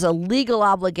this is a legal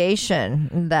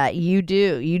obligation that you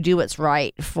do. You do what's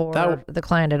right for the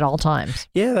client at all times.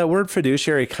 Yeah, that word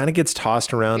fiduciary kind of gets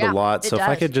tossed around a lot. So if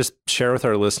I could just share with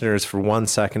our listeners for 1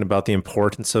 second about the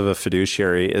importance of a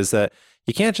fiduciary is that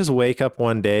you can't just wake up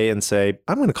one day and say,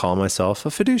 I'm going to call myself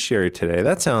a fiduciary today.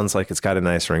 That sounds like it's got a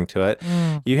nice ring to it.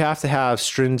 You have to have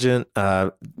stringent,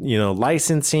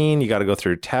 licensing. You got to go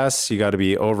through tests. You got to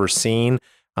be overseen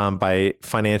by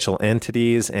financial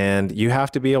entities. And you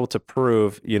have to be able to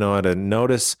prove, at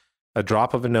a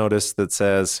drop of a notice that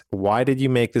says, why did you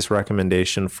make this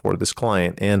recommendation for this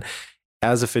client? And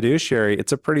as a fiduciary,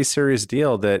 it's a pretty serious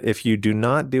deal that if you do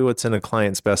not do what's in a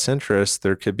client's best interest,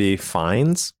 there could be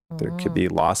fines, there could be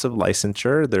loss of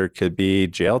licensure, there could be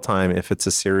jail time if it's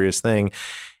a serious thing.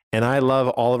 And I love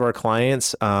all of our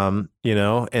clients, and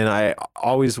I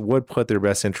always would put their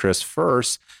best interest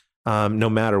first, no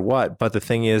matter what. But the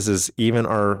thing is even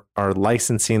our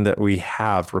licensing that we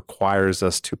have requires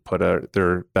us to put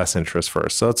their best interest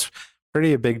first. So it's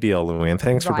pretty a big deal, Luann.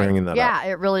 Thanks for bringing that up. Yeah,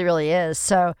 it really, really is.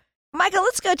 So Michael,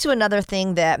 let's go to another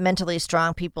thing that mentally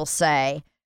strong people say.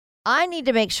 I need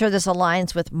to make sure this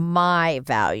aligns with my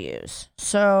values.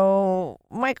 So,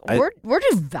 Mike, where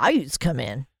do values come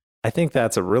in? I think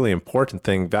that's a really important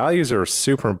thing. Values are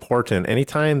super important.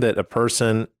 Anytime that a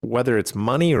person, whether it's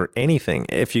money or anything,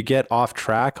 if you get off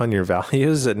track on your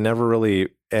values, it never really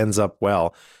ends up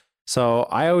well. So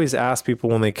I always ask people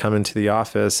when they come into the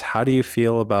office, how do you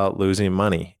feel about losing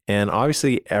money? And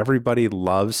obviously everybody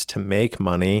loves to make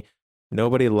money.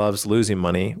 Nobody loves losing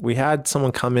money. We had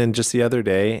someone come in just the other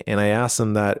day and I asked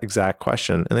them that exact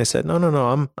question and they said,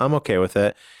 no, I'm okay with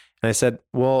it. And I said,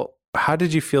 well, how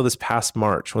did you feel this past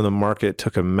March when the market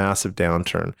took a massive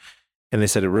downturn? And they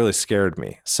said, it really scared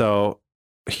me. So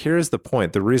here's the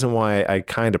point. The reason why I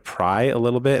kind of pry a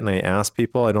little bit and I ask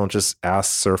people, I don't just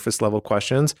ask surface level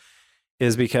questions,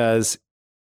 is because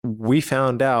we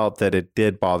found out that it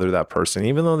did bother that person.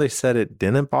 Even though they said it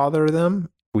didn't bother them,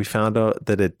 we found out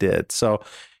that it did. So,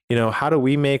 how do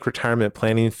we make retirement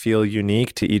planning feel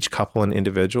unique to each couple and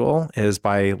individual is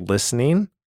by listening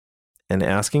and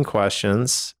asking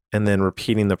questions and then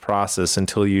repeating the process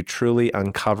until you truly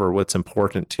uncover what's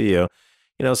important to you.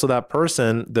 So that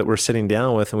person that we're sitting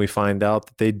down with and we find out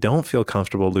that they don't feel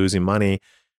comfortable losing money.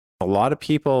 A lot of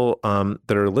people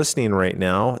that are listening right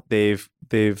now, they've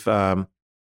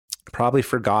probably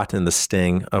forgotten the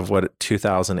sting of what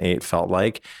 2008 felt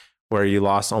like, where you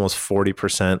lost almost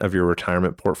 40% of your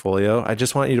retirement portfolio. I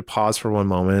just want you to pause for one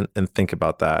moment and think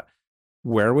about that.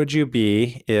 Where would you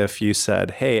be if you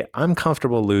said, hey, I'm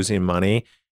comfortable losing money,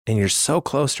 and you're so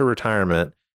close to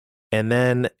retirement, and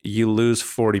then you lose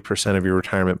 40% of your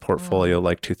retirement portfolio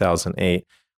like 2008?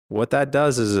 What that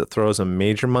does is it throws a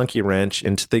major monkey wrench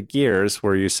into the gears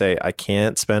where you say, I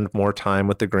can't spend more time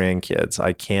with the grandkids.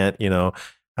 I can't,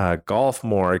 golf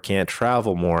more. I can't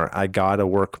travel more. I got to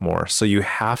work more. So you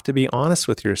have to be honest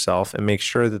with yourself and make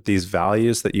sure that these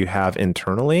values that you have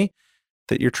internally,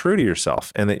 that you're true to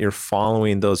yourself and that you're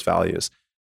following those values.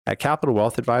 At Capital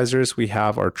Wealth Advisors, we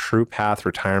have our True Path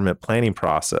retirement planning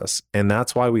process. And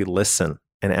that's why we listen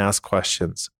and ask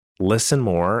questions. Listen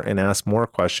more and ask more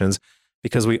questions,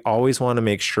 because we always want to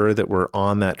make sure that we're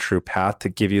on that true path to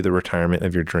give you the retirement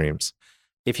of your dreams.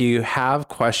 If you have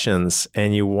questions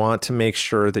and you want to make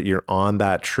sure that you're on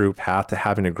that true path to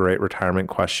having a great retirement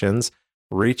questions,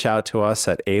 reach out to us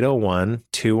at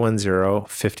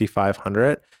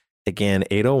 801-210-5500. Again,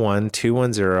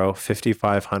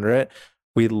 801-210-5500.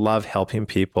 We love helping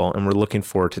people and we're looking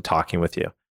forward to talking with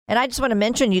you. And I just want to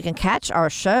mention you can catch our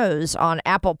shows on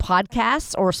Apple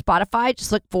Podcasts or Spotify.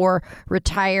 Just look for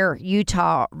Retire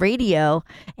Utah Radio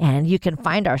and you can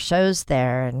find our shows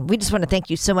there. And we just want to thank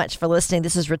you so much for listening.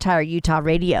 This is Retire Utah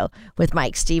Radio with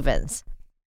Mike Stevens.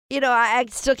 I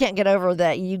still can't get over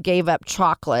that you gave up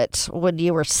chocolate when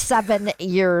you were 7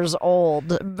 years old.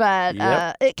 But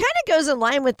Yep. It kind of goes in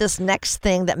line with this next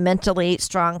thing that mentally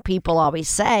strong people always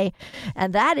say.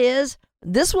 And that is,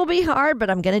 this will be hard, but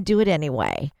I'm going to do it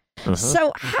anyway. Mm-hmm.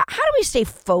 So how do we stay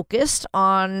focused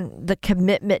on the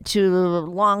commitment to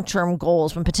long-term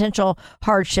goals when potential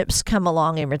hardships come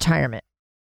along in retirement?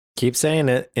 Keep saying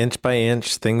it, inch by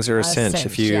inch, things are a cinch.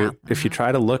 If you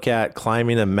try to look at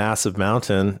climbing a massive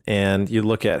mountain and you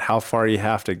look at how far you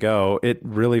have to go, it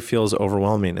really feels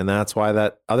overwhelming. And that's why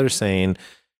that other saying,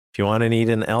 if you want to eat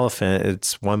an elephant,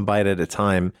 it's one bite at a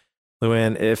time.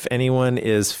 Luann, if anyone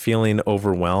is feeling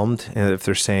overwhelmed and if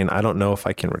they're saying, I don't know if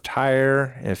I can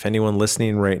retire, if anyone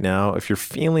listening right now, if you're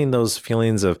feeling those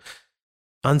feelings of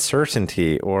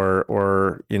uncertainty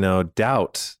or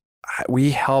doubt,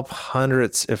 we help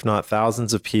hundreds, if not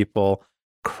thousands of people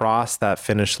cross that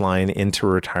finish line into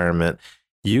retirement.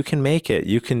 You can make it,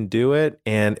 you can do it.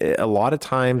 And a lot of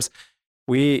times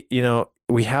we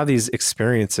have these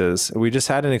experiences. We just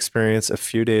had an experience a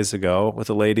few days ago with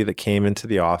a lady that came into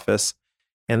the office,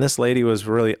 and this lady was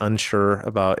really unsure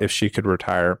about if she could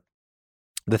retire.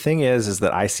 The thing is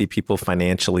that I see people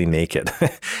financially naked.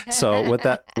 So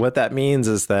what that means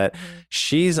is that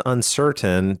she's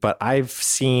uncertain, but I've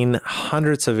seen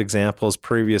hundreds of examples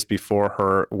previous before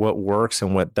her, what works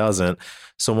and what doesn't.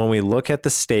 So when we look at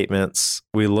the statements,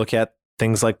 we look at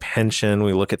things like pension,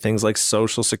 we look at things like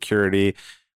Social Security,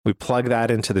 we plug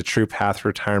that into the True Path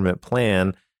retirement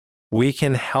plan, we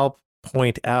can help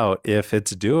point out if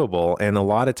it's doable. And a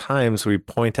lot of times we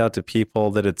point out to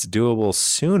people that it's doable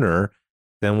sooner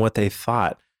than what they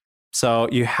thought. So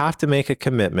you have to make a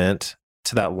commitment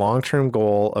to that long-term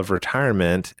goal of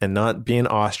retirement and not be an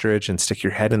ostrich and stick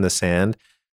your head in the sand.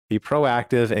 Be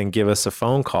proactive and give us a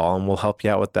phone call and we'll help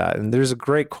you out with that. And there's a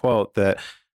great quote that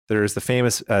there's the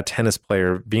famous tennis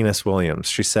player, Venus Williams.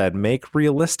 She said, make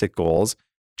realistic goals.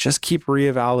 Just keep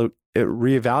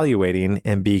reevaluating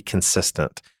and be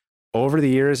consistent. Over the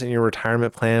years in your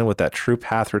retirement plan with that True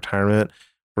Path retirement,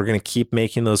 We're going to keep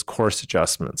making those course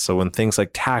adjustments. So when things like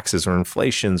taxes or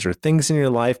inflations or things in your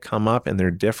life come up and they're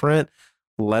different,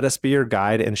 let us be your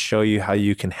guide and show you how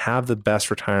you can have the best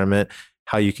retirement,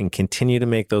 how you can continue to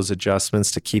make those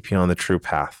adjustments to keep you on the true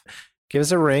path. Give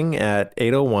us a ring at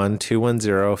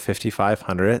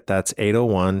 801-210-5500. That's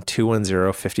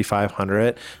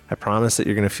 801-210-5500. I promise that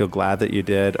you're going to feel glad that you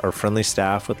did. Our friendly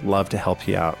staff would love to help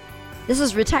you out. This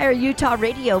is Retire Utah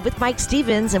Radio with Mike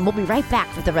Stevens, and we'll be right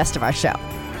back with the rest of our show.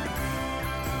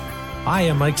 Hi,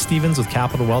 I'm Mike Stevens with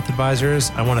Capital Wealth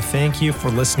Advisors. I want to thank you for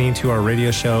listening to our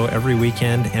radio show every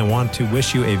weekend and want to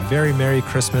wish you a very Merry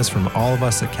Christmas from all of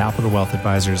us at Capital Wealth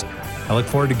Advisors. I look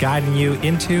forward to guiding you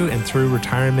into and through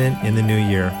retirement in the new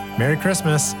year. Merry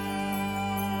Christmas.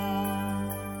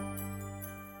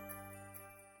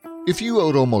 If you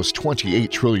owed almost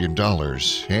 $28 trillion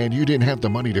and you didn't have the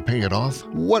money to pay it off,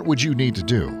 what would you need to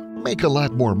do? Make a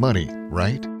lot more money,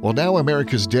 right? Well, now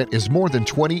America's debt is more than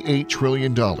 $28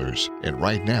 trillion, and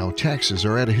right now taxes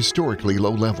are at historically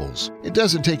low levels. It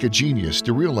doesn't take a genius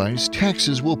to realize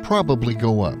taxes will probably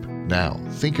go up. Now,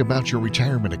 think about your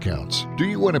retirement accounts. Do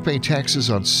you want to pay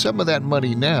taxes on some of that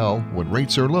money now when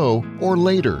rates are low, or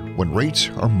later when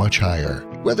rates are much higher?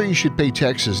 Whether you should pay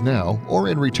taxes now or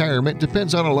in retirement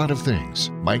depends on a lot of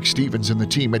things. Mike Stevens and the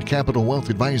team at Capital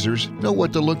Wealth Advisors know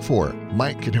what to look for.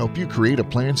 Mike can help you create a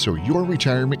plan so your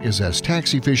retirement is as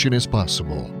tax efficient as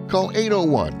possible. Call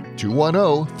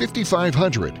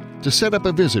 801-210-5500 to set up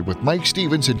a visit with Mike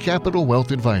Stevens and Capital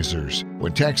Wealth Advisors.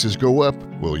 When taxes go up,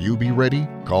 will you be ready?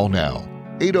 Call now.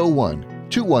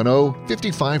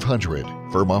 801-210-5500.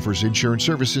 Firm offers insurance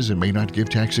services and may not give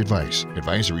tax advice.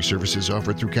 Advisory services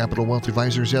offered through Capital Wealth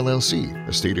Advisors, LLC,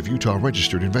 a state of Utah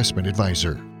registered investment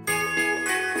advisor.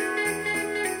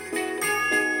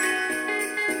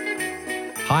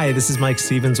 Hi, this is Mike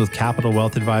Stevens with Capital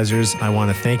Wealth Advisors. I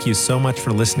want to thank you so much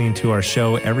for listening to our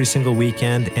show every single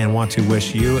weekend and want to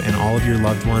wish you and all of your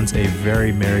loved ones a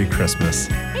very Merry Christmas.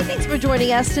 Hey, thanks for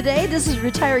joining us today. This is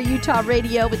Retire Utah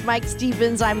Radio with Mike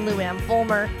Stevens. I'm Lou Ann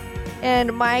Fulmer.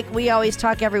 And Mike, we always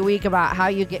talk every week about how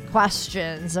you get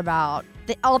questions about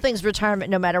all things retirement,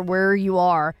 no matter where you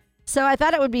are. So I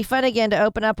thought it would be fun again to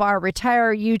open up our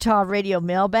Retire Utah Radio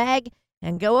mailbag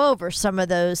and go over some of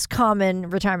those common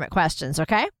retirement questions,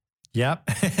 okay? Yep,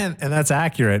 and that's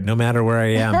accurate no matter where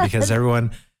I am because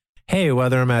everyone, hey,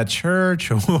 whether I'm at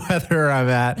church or whether I'm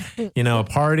at, a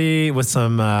party with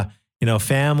some,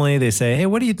 family, they say, hey,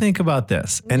 what do you think about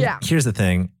this? And here's the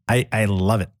thing, I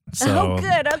love it. So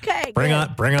good, okay. Bring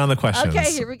on the questions.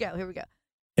 Okay, here we go.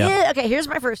 Yep. Yeah, okay, here's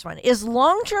my first one. Is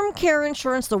long-term care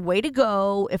insurance the way to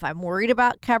go if I'm worried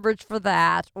about coverage for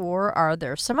that, or are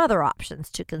there some other options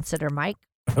to consider, Mike?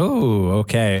 Oh,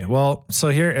 okay. Well, so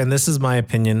here, and this is my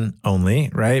opinion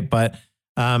only, right? But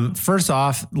first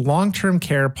off, long-term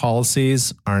care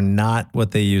policies are not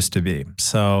what they used to be.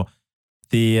 So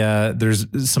there's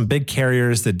some big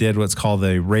carriers that did what's called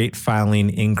a rate filing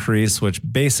increase, which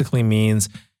basically means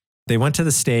they went to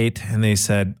the state and they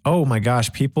said, oh my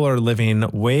gosh, people are living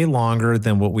way longer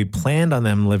than what we planned on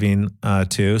them living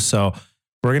to. So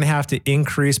we're going to have to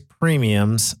increase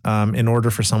premiums in order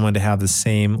for someone to have the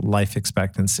same life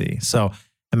expectancy. So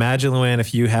imagine, Luann,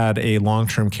 if you had a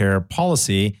long-term care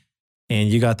policy and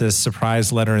you got this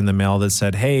surprise letter in the mail that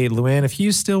said, hey, Luann, if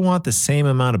you still want the same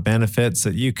amount of benefits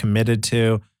that you committed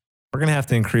to, we're going to have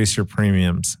to increase your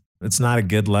premiums. It's not a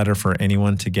good letter for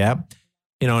anyone to get.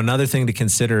 Another thing to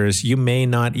consider is you may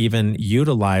not even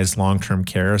utilize long-term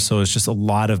care. So it's just a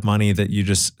lot of money that you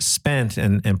just spent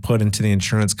and put into the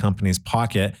insurance company's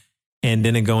pocket and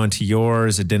didn't go into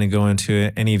yours. It didn't go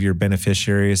into any of your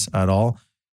beneficiaries at all.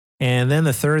 And then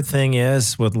the third thing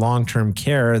is with long-term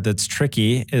care that's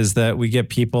tricky is that we get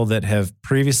people that have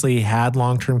previously had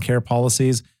long-term care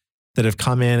policies that have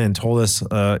come in and told us,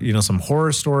 some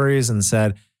horror stories and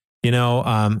said,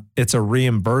 it's a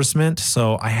reimbursement.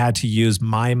 So I had to use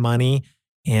my money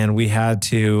and we had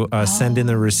to send in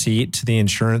the receipt to the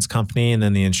insurance company. And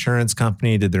then the insurance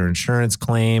company did their insurance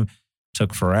claim,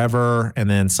 took forever. And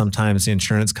then sometimes the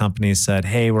insurance company said,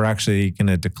 hey, we're actually going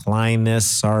to decline this.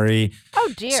 Sorry.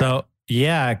 Oh, dear. So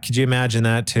yeah, could you imagine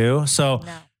that too? So,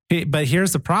 But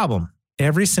here's the problem.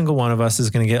 Every single one of us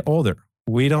is going to get older.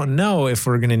 We don't know if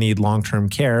we're going to need long-term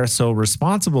care. So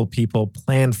responsible people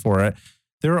plan for it.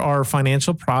 There are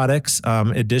financial products,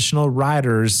 additional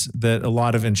riders that a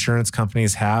lot of insurance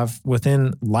companies have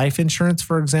within life insurance,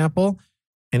 for example.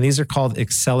 And these are called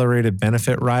accelerated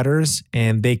benefit riders,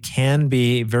 and they can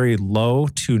be very low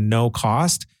to no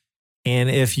cost. And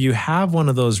if you have one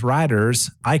of those riders,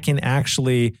 I can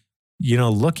actually,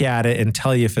 look at it and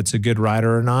tell you if it's a good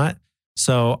rider or not.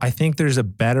 So I think there's a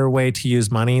better way to use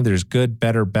money. There's good,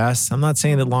 better, best. I'm not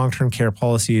saying that long-term care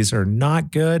policies are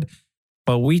not good,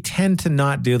 but we tend to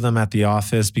not do them at the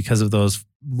office because of those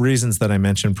reasons that I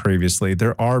mentioned previously.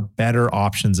 There are better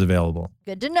options available.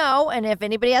 Good to know. And if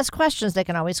anybody has questions, they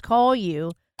can always call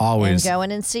you. Always. And go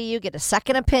in and see you, get a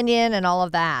second opinion and all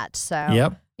of that. So,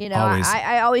 Yep. Always.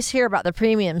 I always hear about the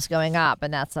premiums going up,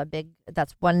 and that's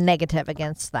one negative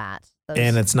against that.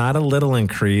 And it's not a little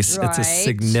increase. Right. It's a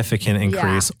significant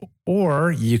increase. Yeah. Or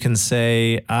you can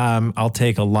say, I'll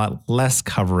take a lot less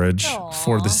coverage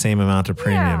for the same amount of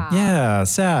premium. Yeah,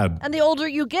 sad. And the older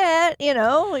you get,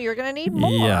 you're going to need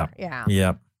more. Yeah.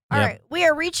 Yep. All right. We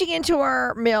are reaching into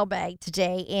our mailbag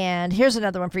today, and here's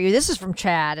another one for you. This is from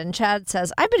Chad, and Chad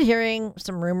says, I've been hearing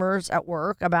some rumors at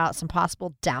work about some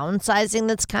possible downsizing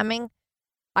that's coming.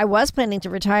 I was planning to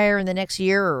retire in the next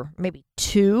year or maybe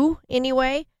 2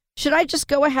 anyway. Should I just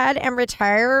go ahead and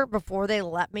retire before they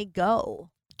let me go?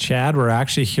 Chad, we're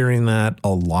actually hearing that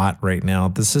a lot right now.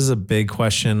 This is a big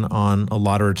question on a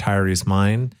lot of retirees'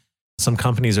 mind. Some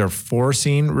companies are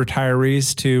forcing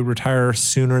retirees to retire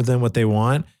sooner than what they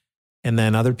want. And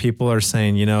then other people are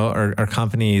saying, our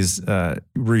company's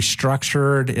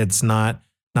restructured. It's not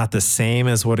the same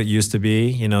as what it used to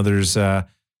be. There's a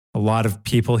lot of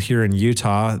people here in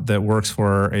Utah that works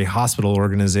for a hospital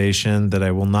organization that I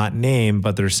will not name,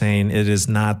 but they're saying it is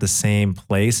not the same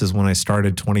place as when I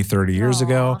started 20, 30 years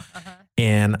ago.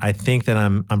 And I think that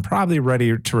I'm probably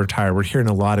ready to retire. We're hearing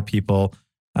a lot of people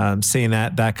saying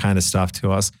that kind of stuff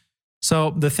to us.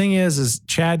 So the thing is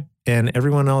Chad and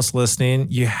everyone else listening,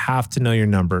 you have to know your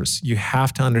numbers. You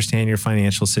have to understand your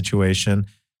financial situation.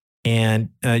 And,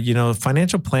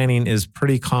 financial planning is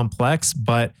pretty complex,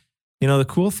 but the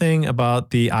cool thing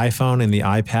about the iPhone and the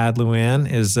iPad, Luann,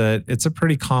 is that it's a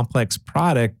pretty complex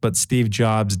product, but Steve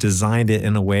Jobs designed it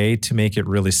in a way to make it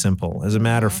really simple. As a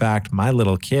matter of fact, my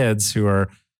little kids who are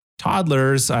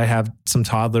toddlers, I have some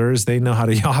toddlers, they know how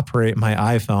to operate my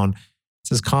iPhone. It's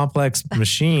this complex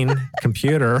machine,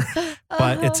 computer,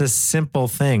 but it's a simple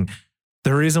thing.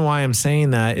 The reason why I'm saying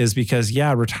that is because,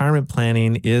 retirement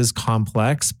planning is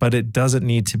complex, but it doesn't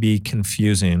need to be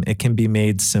confusing. It can be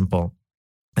made simple.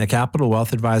 At Capital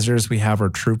Wealth Advisors, we have our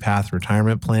True Path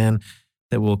retirement plan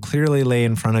that will clearly lay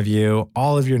in front of you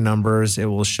all of your numbers. It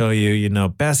will show you,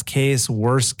 best case,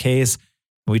 worst case.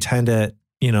 We tend to,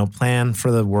 plan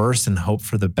for the worst and hope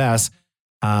for the best.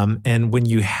 And when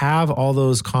you have all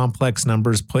those complex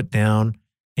numbers put down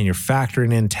and you're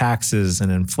factoring in taxes and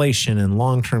inflation and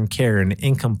long-term care and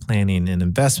income planning and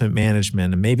investment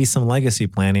management and maybe some legacy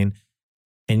planning,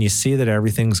 and you see that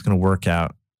everything's going to work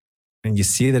out and you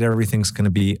see that everything's going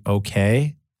to be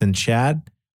okay, then Chad,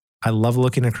 I love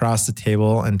looking across the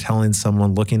table and telling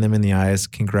someone, looking them in the eyes,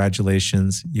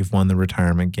 congratulations, you've won the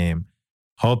retirement game.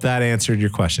 Hope that answered your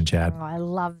question, Chad. Oh, I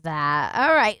love that.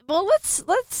 All right. Well, let's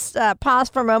pause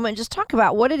for a moment and just talk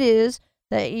about what it is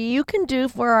that you can do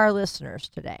for our listeners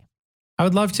today. I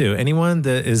would love to. Anyone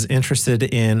that is interested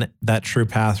in that True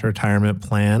Path retirement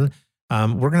plan,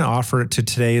 we're going to offer it to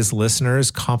today's listeners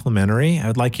complimentary. I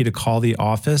would like you to call the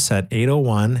office at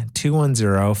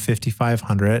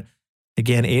 801-210-5500.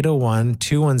 Again,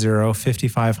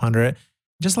 801-210-5500.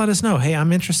 Just let us know, hey,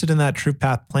 I'm interested in that True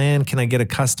Path plan. Can I get a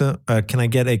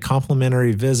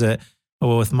complimentary visit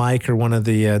with Mike or one of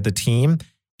the team?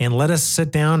 And let us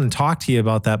sit down and talk to you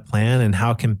about that plan and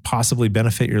how it can possibly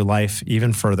benefit your life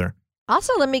even further.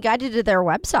 Also, let me guide you to their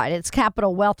website. It's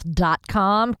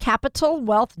capitalwealth.com,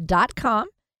 capitalwealth.com.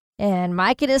 And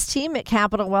Mike and his team at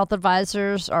Capital Wealth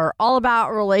Advisors are all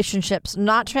about relationships,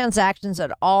 not transactions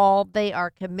at all. They are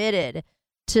committed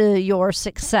to your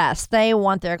success. They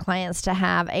want their clients to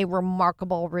have a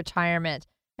remarkable retirement.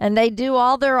 And they do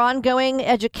all their ongoing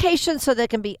education so they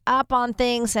can be up on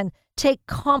things and take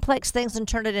complex things and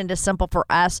turn it into simple for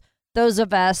us. Those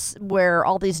of us where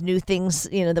all these new things,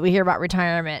 that we hear about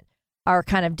retirement are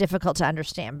kind of difficult to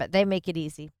understand, but they make it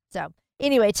easy. So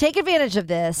anyway, take advantage of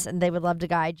this and they would love to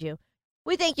guide you.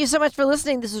 We thank you so much for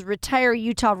listening. This is Retire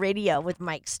Utah Radio with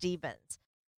Mike Stevens.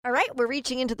 All right, we're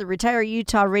reaching into the Retire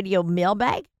Utah Radio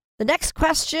mailbag. The next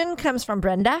question comes from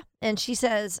Brenda, and she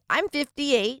says, I'm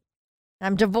 58.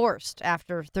 I'm divorced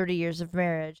after 30 years of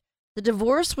marriage. The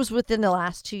divorce was within the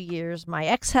last 2 years. My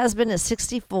ex-husband is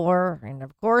 64, and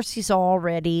of course, he's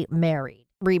already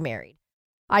remarried.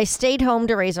 I stayed home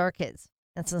to raise our kids.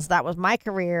 And since that was my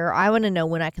career, I want to know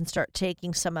when I can start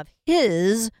taking some of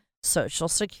his Social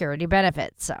Security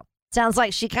benefits. So sounds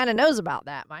like she kind of knows about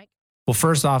that, Mike. Well,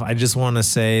 first off, I just want to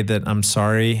say that I'm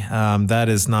sorry. That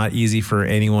is not easy for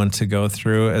anyone to go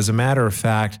through. As a matter of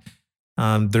fact,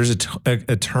 There's a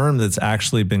term that's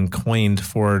actually been coined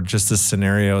for just this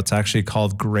scenario. It's actually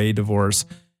called gray divorce.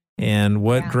 And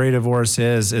what gray divorce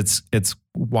is, it's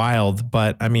wild.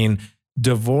 But I mean,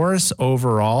 divorce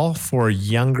overall for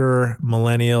younger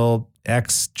millennial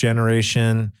X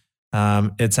generation,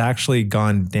 it's actually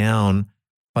gone down.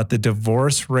 But the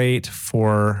divorce rate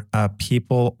for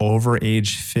people over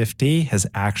age 50 has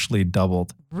actually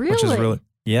doubled. Really? Which is really,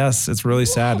 yes, it's really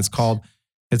sad. It's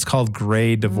called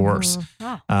gray divorce.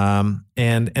 And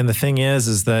the thing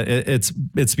is that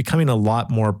it's becoming a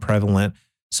lot more prevalent.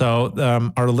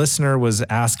 So our listener was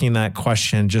asking that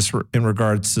question just in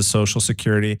regards to Social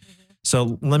Security.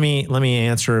 So let me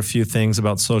answer a few things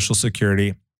about Social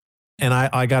Security. And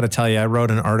I got to tell you, I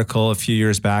wrote an article a few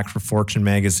years back for Fortune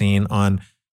magazine on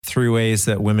 3 ways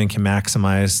that women can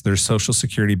maximize their Social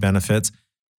Security benefits.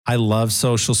 I love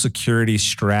Social Security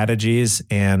strategies,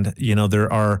 and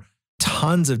there are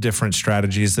tons of different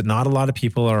strategies that not a lot of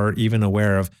people are even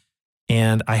aware of.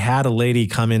 And I had a lady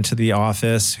come into the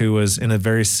office who was in a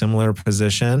very similar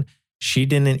position. She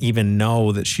didn't even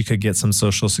know that she could get some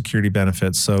Social Security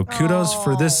benefits. So kudos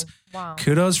for this. Wow.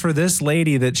 Kudos for this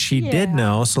lady that she did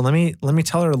know. So let me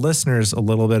tell our listeners a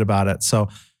little bit about it. So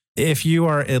if you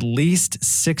are at least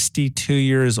 62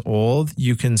 years old,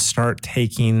 you can start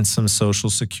taking some Social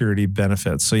Security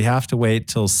benefits. So you have to wait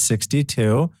till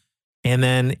 62. And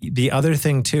then the other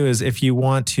thing too is if you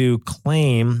want to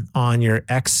claim on your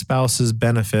ex-spouse's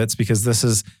benefits, because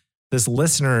this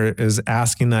listener is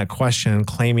asking that question,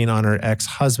 claiming on her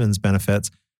ex-husband's benefits.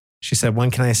 She said,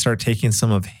 when can I start taking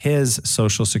some of his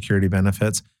Social Security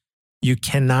benefits? You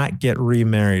cannot get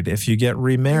remarried. If you get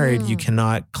remarried, you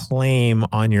cannot claim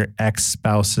on your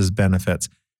ex-spouse's benefits.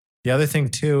 The other thing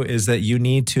too is that you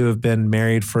need to have been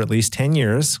married for at least 10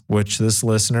 years, which this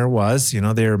listener was.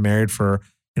 They were married for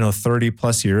 30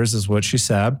 plus years is what she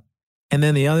said. And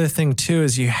then the other thing too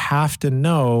is you have to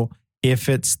know if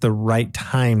it's the right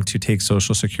time to take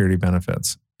Social Security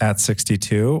benefits at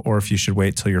 62, or if you should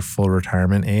wait till your full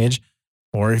retirement age,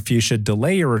 or if you should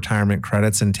delay your retirement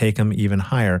credits and take them even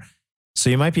higher. So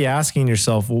you might be asking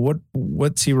yourself, well,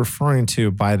 what's he referring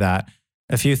to by that?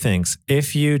 A few things.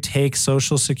 If you take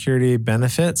Social Security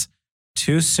benefits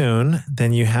too soon,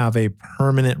 then you have a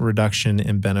permanent reduction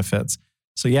in benefits.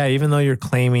 So yeah, even though you're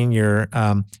claiming your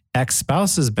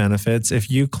ex-spouse's benefits, if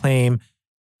you claim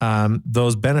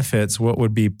those benefits, what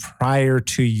would be prior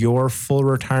to your full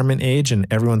retirement age, and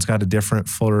everyone's got a different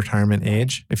full retirement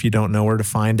age. If you don't know where to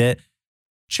find it,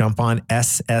 jump on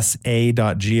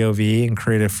ssa.gov and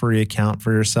create a free account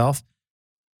for yourself.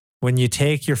 When you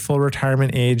take your full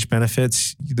retirement age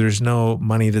benefits, there's no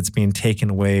money that's being taken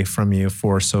away from you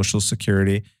for Social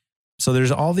Security. So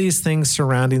there's all these things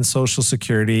surrounding Social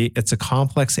Security. It's a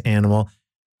complex animal.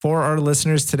 For our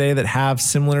listeners today that have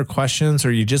similar questions,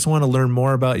 or you just want to learn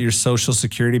more about your Social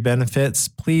Security benefits,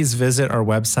 please visit our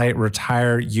website,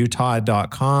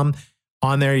 retireutah.com.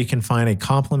 On there, you can find a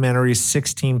complimentary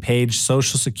 16-page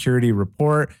Social Security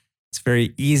report. It's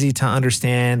very easy to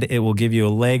understand. It will give you a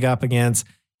leg up against,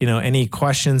 any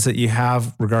questions that you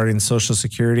have regarding Social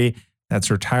Security. That's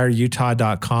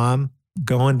retireutah.com.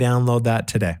 Go and download that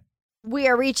today. We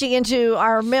are reaching into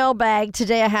our mailbag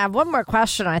today. I have one more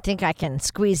question I think I can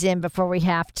squeeze in before we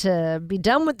have to be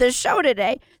done with this show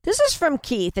today. This is from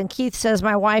Keith, and Keith says,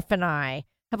 my wife and I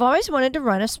have always wanted to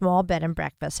run a small bed and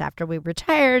breakfast after we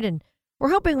retired, and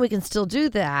we're hoping we can still do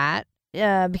that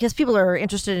because people are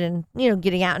interested in,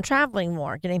 getting out and traveling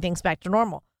more, getting things back to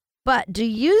normal. But do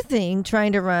you think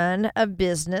trying to run a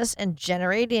business and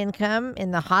generate income in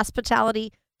the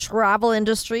hospitality travel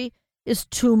industry is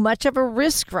too much of a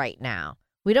risk right now?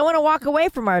 We don't want to walk away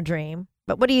from our dream,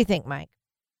 but what do you think, Mike?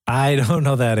 I don't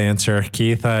know that answer,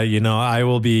 Keith. I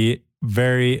will be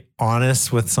very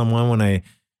honest with someone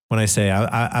when I say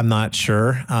I'm not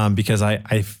sure because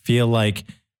I feel like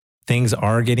things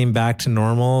are getting back to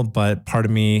normal, but part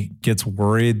of me gets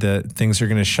worried that things are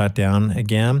going to shut down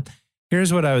again.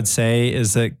 Here's what I would say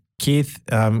is that, Keith,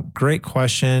 great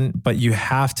question, but you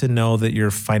have to know that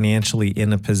you're financially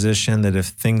in a position that if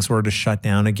things were to shut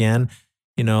down again,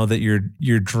 that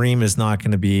your dream is not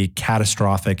going to be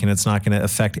catastrophic and it's not going to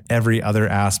affect every other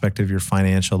aspect of your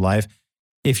financial life.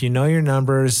 If you know your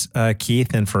numbers,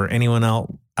 Keith, and for anyone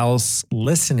else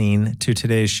listening to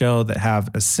today's show that have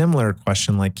a similar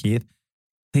question like Keith,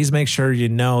 please make sure you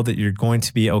know that you're going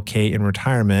to be okay in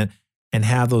retirement and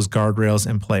have those guardrails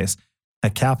in place.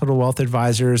 At Capital Wealth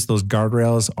Advisors, those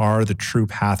guardrails are the True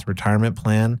Path Retirement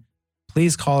Plan.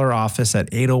 Please call our office at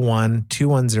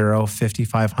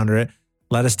 801-210-5500.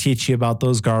 Let us teach you about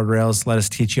those guardrails. Let us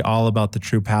teach you all about the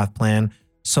True Path Plan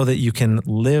so that you can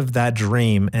live that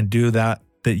dream and do that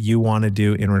that you want to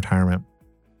do in retirement.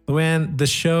 Luann, the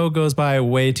show goes by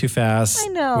way too fast. I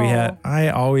know. I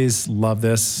always love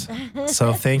this.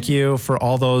 So thank you for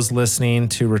all those listening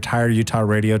to Retire Utah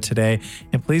Radio today.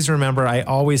 And please remember, I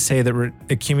always say that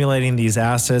accumulating these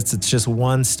assets, it's just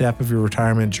one step of your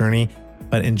retirement journey,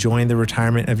 but enjoying the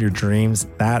retirement of your dreams,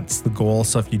 that's the goal.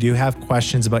 So if you do have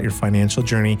questions about your financial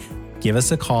journey, give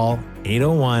us a call,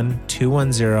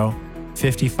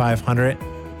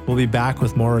 801-210-5500. We'll be back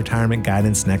with more retirement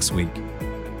guidance next week.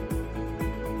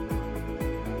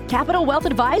 Capital Wealth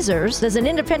Advisors is an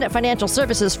independent financial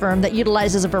services firm that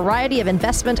utilizes a variety of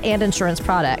investment and insurance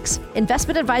products.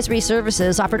 Investment advisory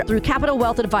services offered through Capital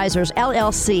Wealth Advisors,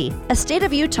 LLC, a state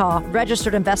of Utah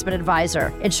registered investment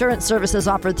advisor. Insurance services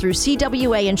offered through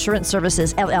CWA Insurance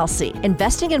Services, LLC.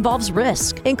 Investing involves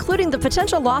risk, including the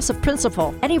potential loss of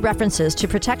principal. Any references to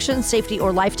protection, safety,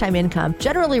 or lifetime income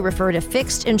generally refer to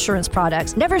fixed insurance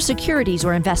products, never securities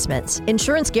or investments.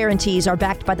 Insurance guarantees are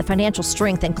backed by the financial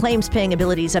strength and claims-paying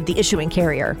abilities of the issuing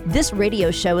carrier. This radio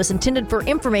show is intended for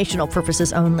informational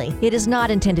purposes only. It is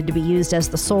not intended to be used as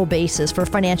the sole basis for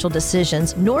financial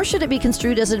decisions, nor should it be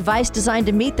construed as advice designed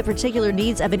to meet the particular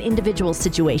needs of an individual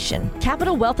situation.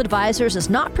 Capital Wealth Advisors is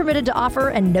not permitted to offer,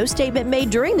 and no statement made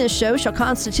during this show shall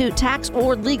constitute tax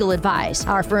or legal advice.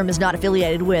 Our firm is not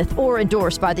affiliated with or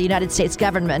endorsed by the United States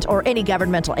government or any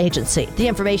governmental agency. The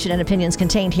information and opinions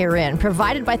contained herein,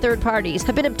 provided by third parties,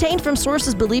 have been obtained from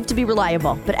sources believed to be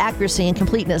reliable, but accuracy and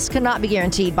completeness cannot be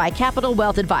guaranteed by Capital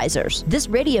Wealth Advisors. This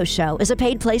radio show is a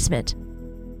paid placement.